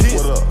her a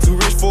kiss. Too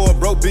rich for a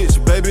broke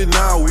bitch, baby,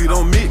 now we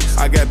don't mix.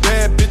 I got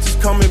bad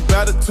bitches coming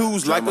by the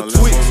twos like a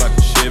twitch. Like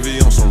a Chevy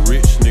on some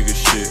rich nigga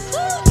shit.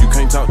 You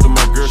can't talk to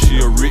my girl, she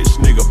a rich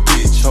nigga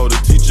bitch. Told the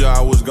teacher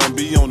I was gonna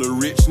be on the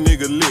rich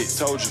nigga list.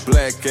 Told you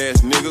black ass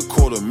nigga,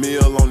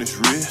 $250,000 on his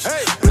wrist.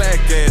 Black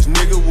ass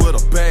nigga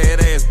with a bad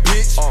ass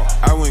bitch.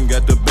 I went and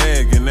got the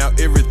bag and now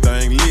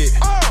everything lit.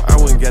 I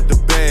went and got the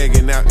bag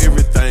and now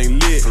everything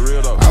lit.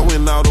 I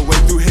went all the way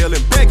through hell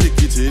and back to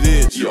get to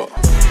this.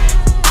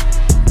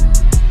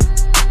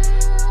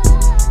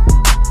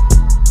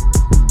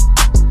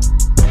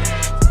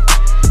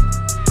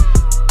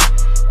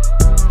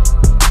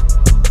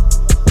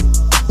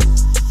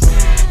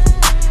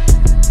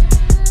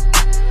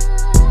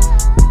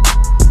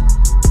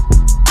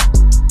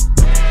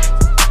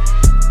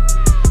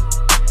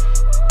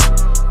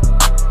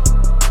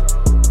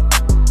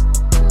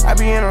 I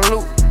be in a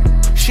loop,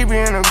 she be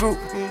in a group.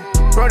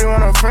 Brody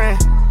want a friend,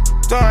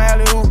 throwing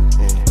alley-oop.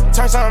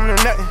 Turn something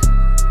to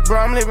nothing, bro,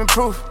 I'm living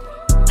proof.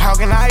 How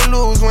can I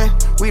lose when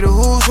we the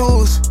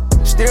who's?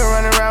 Still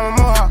running around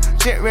with more,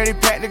 jet ready,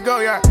 packed to go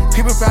yard.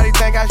 People probably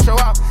think I show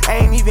off, I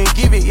ain't even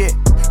give it yet.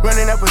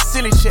 Running up a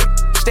silly shit,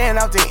 staying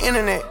off the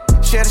internet.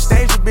 Share the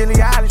stage with Billie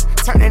Eilish,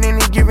 turn it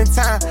any given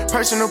time.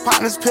 Personal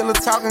partners, pillow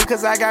talking,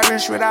 cause I got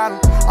rich without them.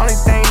 Only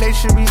thing they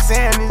should be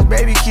saying is,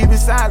 baby, keep it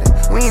silent.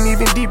 We ain't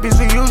even deep as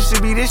we used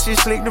to be, this shit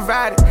slick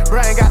divided.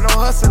 Bro ain't got no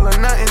hustle or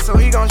nothing, so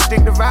he gon'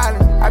 stick to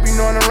violence. I be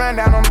knowing the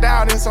rundown, I'm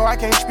doubting, so I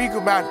can't speak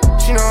about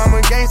it. She know I'm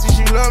a gangster,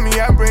 she love me,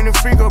 I bring the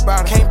freak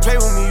about it. Can't play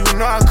with me, you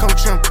know I come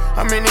trim.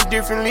 I'm in a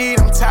different league,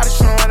 I'm tired of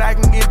showing what I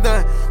can get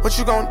done. What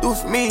you gon' do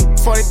for me?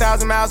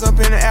 40,000 miles up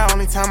in the air,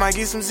 only time I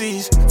get some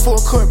Z's. Full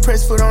court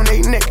press foot on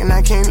their neck, and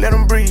I can't let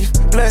them breathe.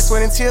 Blood,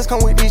 sweat, and tears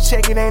come with this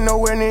check, it ain't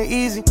nowhere near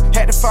easy.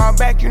 Had to fall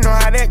back, you know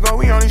how that go,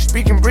 we only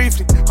speaking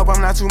briefly. Hope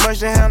I'm not too much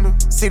to handle.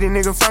 City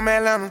nigga from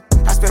Atlanta,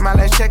 I spent my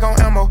last check on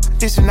ammo.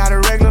 This is not a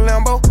regular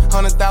Lambo.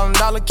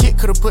 $100,000 kit,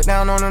 could've put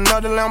down on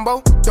another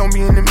Lambo. Don't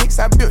be in the mix,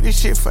 I built this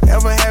shit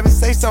forever, have it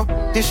say so.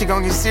 This shit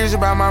gon' get serious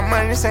about my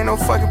money, this ain't no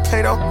fucking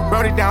play though.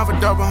 Wrote it down for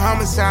double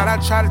homicide, I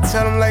try to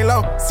tell him lay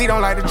low. C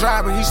don't like to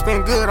drive, but he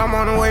spin good, I'm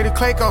on the way to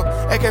Clayco.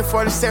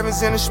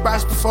 AK-47s in the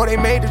spots before they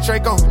made the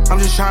Draco. I'm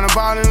just tryna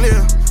ball and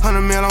live,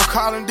 100 mil on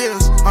calling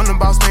deals. I'm the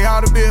boss, pay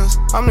all the bills,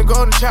 I'm the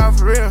golden child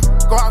for real.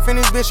 Go off in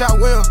this bitch, I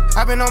will.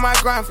 I've been on my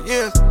grind for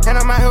years, and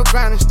I'm out here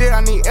grinding still.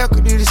 I need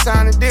equity to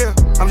sign a deal.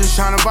 I'm just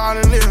tryna ball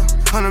and live,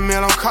 100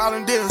 mil on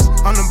calling deals.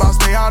 I'm the boss,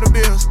 pay all the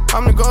bills,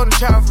 I'm the golden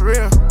child for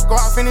real. Go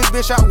off in this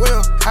bitch, I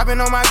will. I've been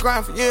on my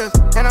grind for years,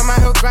 and I'm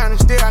out here grinding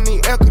still. I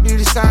need equity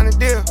to sign a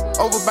deal.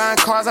 Over buying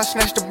cars, I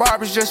snatched the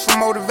barbers just for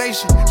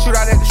motivation. Shoot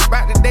out at the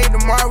spot today,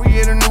 tomorrow we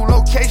at a new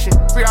location.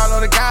 Free all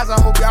of the guys, I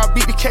hope y'all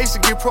beat the case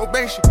and get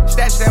probation.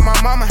 Stashed at my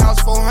mama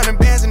house, 400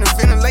 bands in the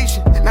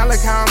ventilation. Now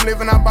look how I'm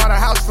living, I bought a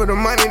house for the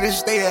money to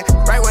stay at.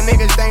 Right when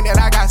niggas think that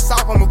I got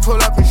soft, I'ma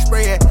pull up and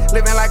spray it.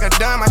 Living like a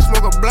dumb, I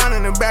smoke a blunt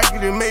in the back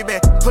of the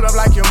Maybach. Put up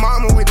like your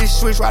mama with this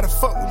switch, why the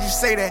fuck would you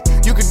say that?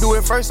 You could do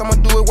it first, I'ma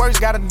do it worse,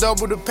 gotta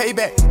double the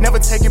payback. Never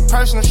take it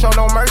personal, show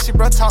no mercy,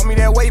 bro, taught me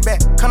that way back.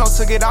 Kano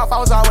took it off, I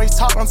was always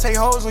taught, don't take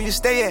hoes where you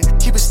stay at.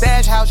 Keep a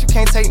stash house, you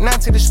can't take none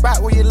to the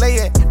spot where you lay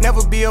at.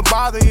 Never be a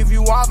bother, if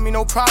you off me,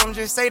 no problem,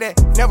 just say that.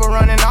 Never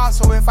running off,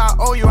 so if I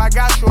owe you, I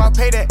got you, I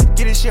pay that.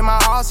 Get this shit my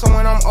all, so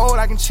when I'm old,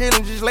 I can chill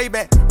and just lay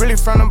back. Really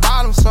from the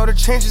bottom, so the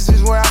trenches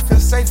is where I feel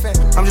safe at.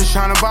 I'm just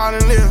tryna ball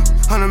and live,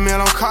 100 mil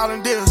on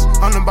calling deals.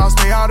 I'm the boss,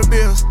 pay all the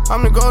bills,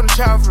 I'm the golden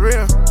child for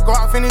real. Go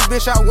off in this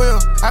bitch, I will.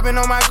 I've been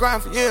on my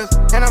grind for years,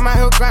 and I'm out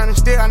here grinding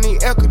still. I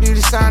need equity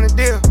to sign a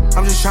deal.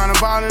 I'm just tryna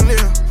ball and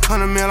live,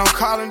 100 mil on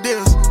calling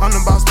deals. I'm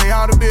the boss, pay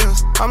all the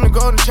bills, I'm the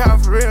golden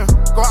child for real.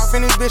 Go off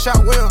in this bitch, I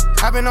will.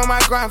 I've been on my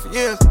grind for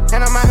years,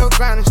 and I'm out here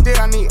grinding still.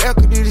 I need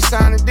equity to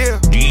sign a deal.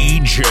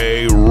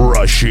 DJ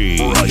Rushy.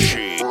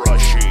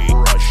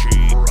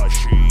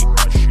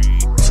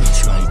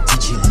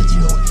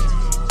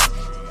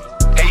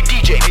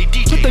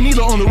 Put the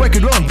needle on the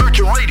record on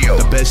Virtual Radio.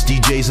 The best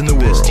DJs in the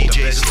world.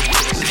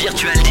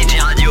 Virtual DJ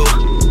Radio.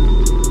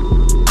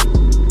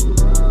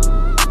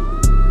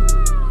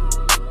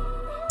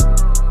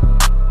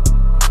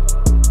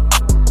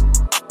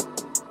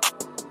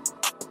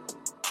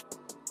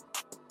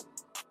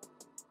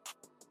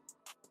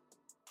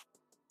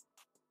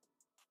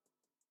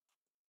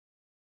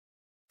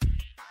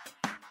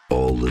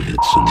 All the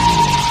hits and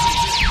more.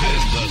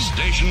 Is the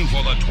station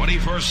for the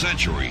 21st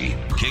century,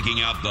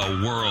 kicking out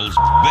the world's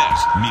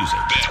best music.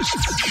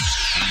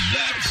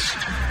 That's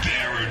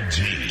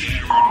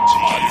guaranteed.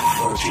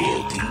 On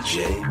Virtual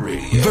DJ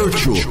Radio.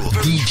 Virtual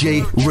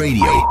DJ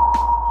Radio.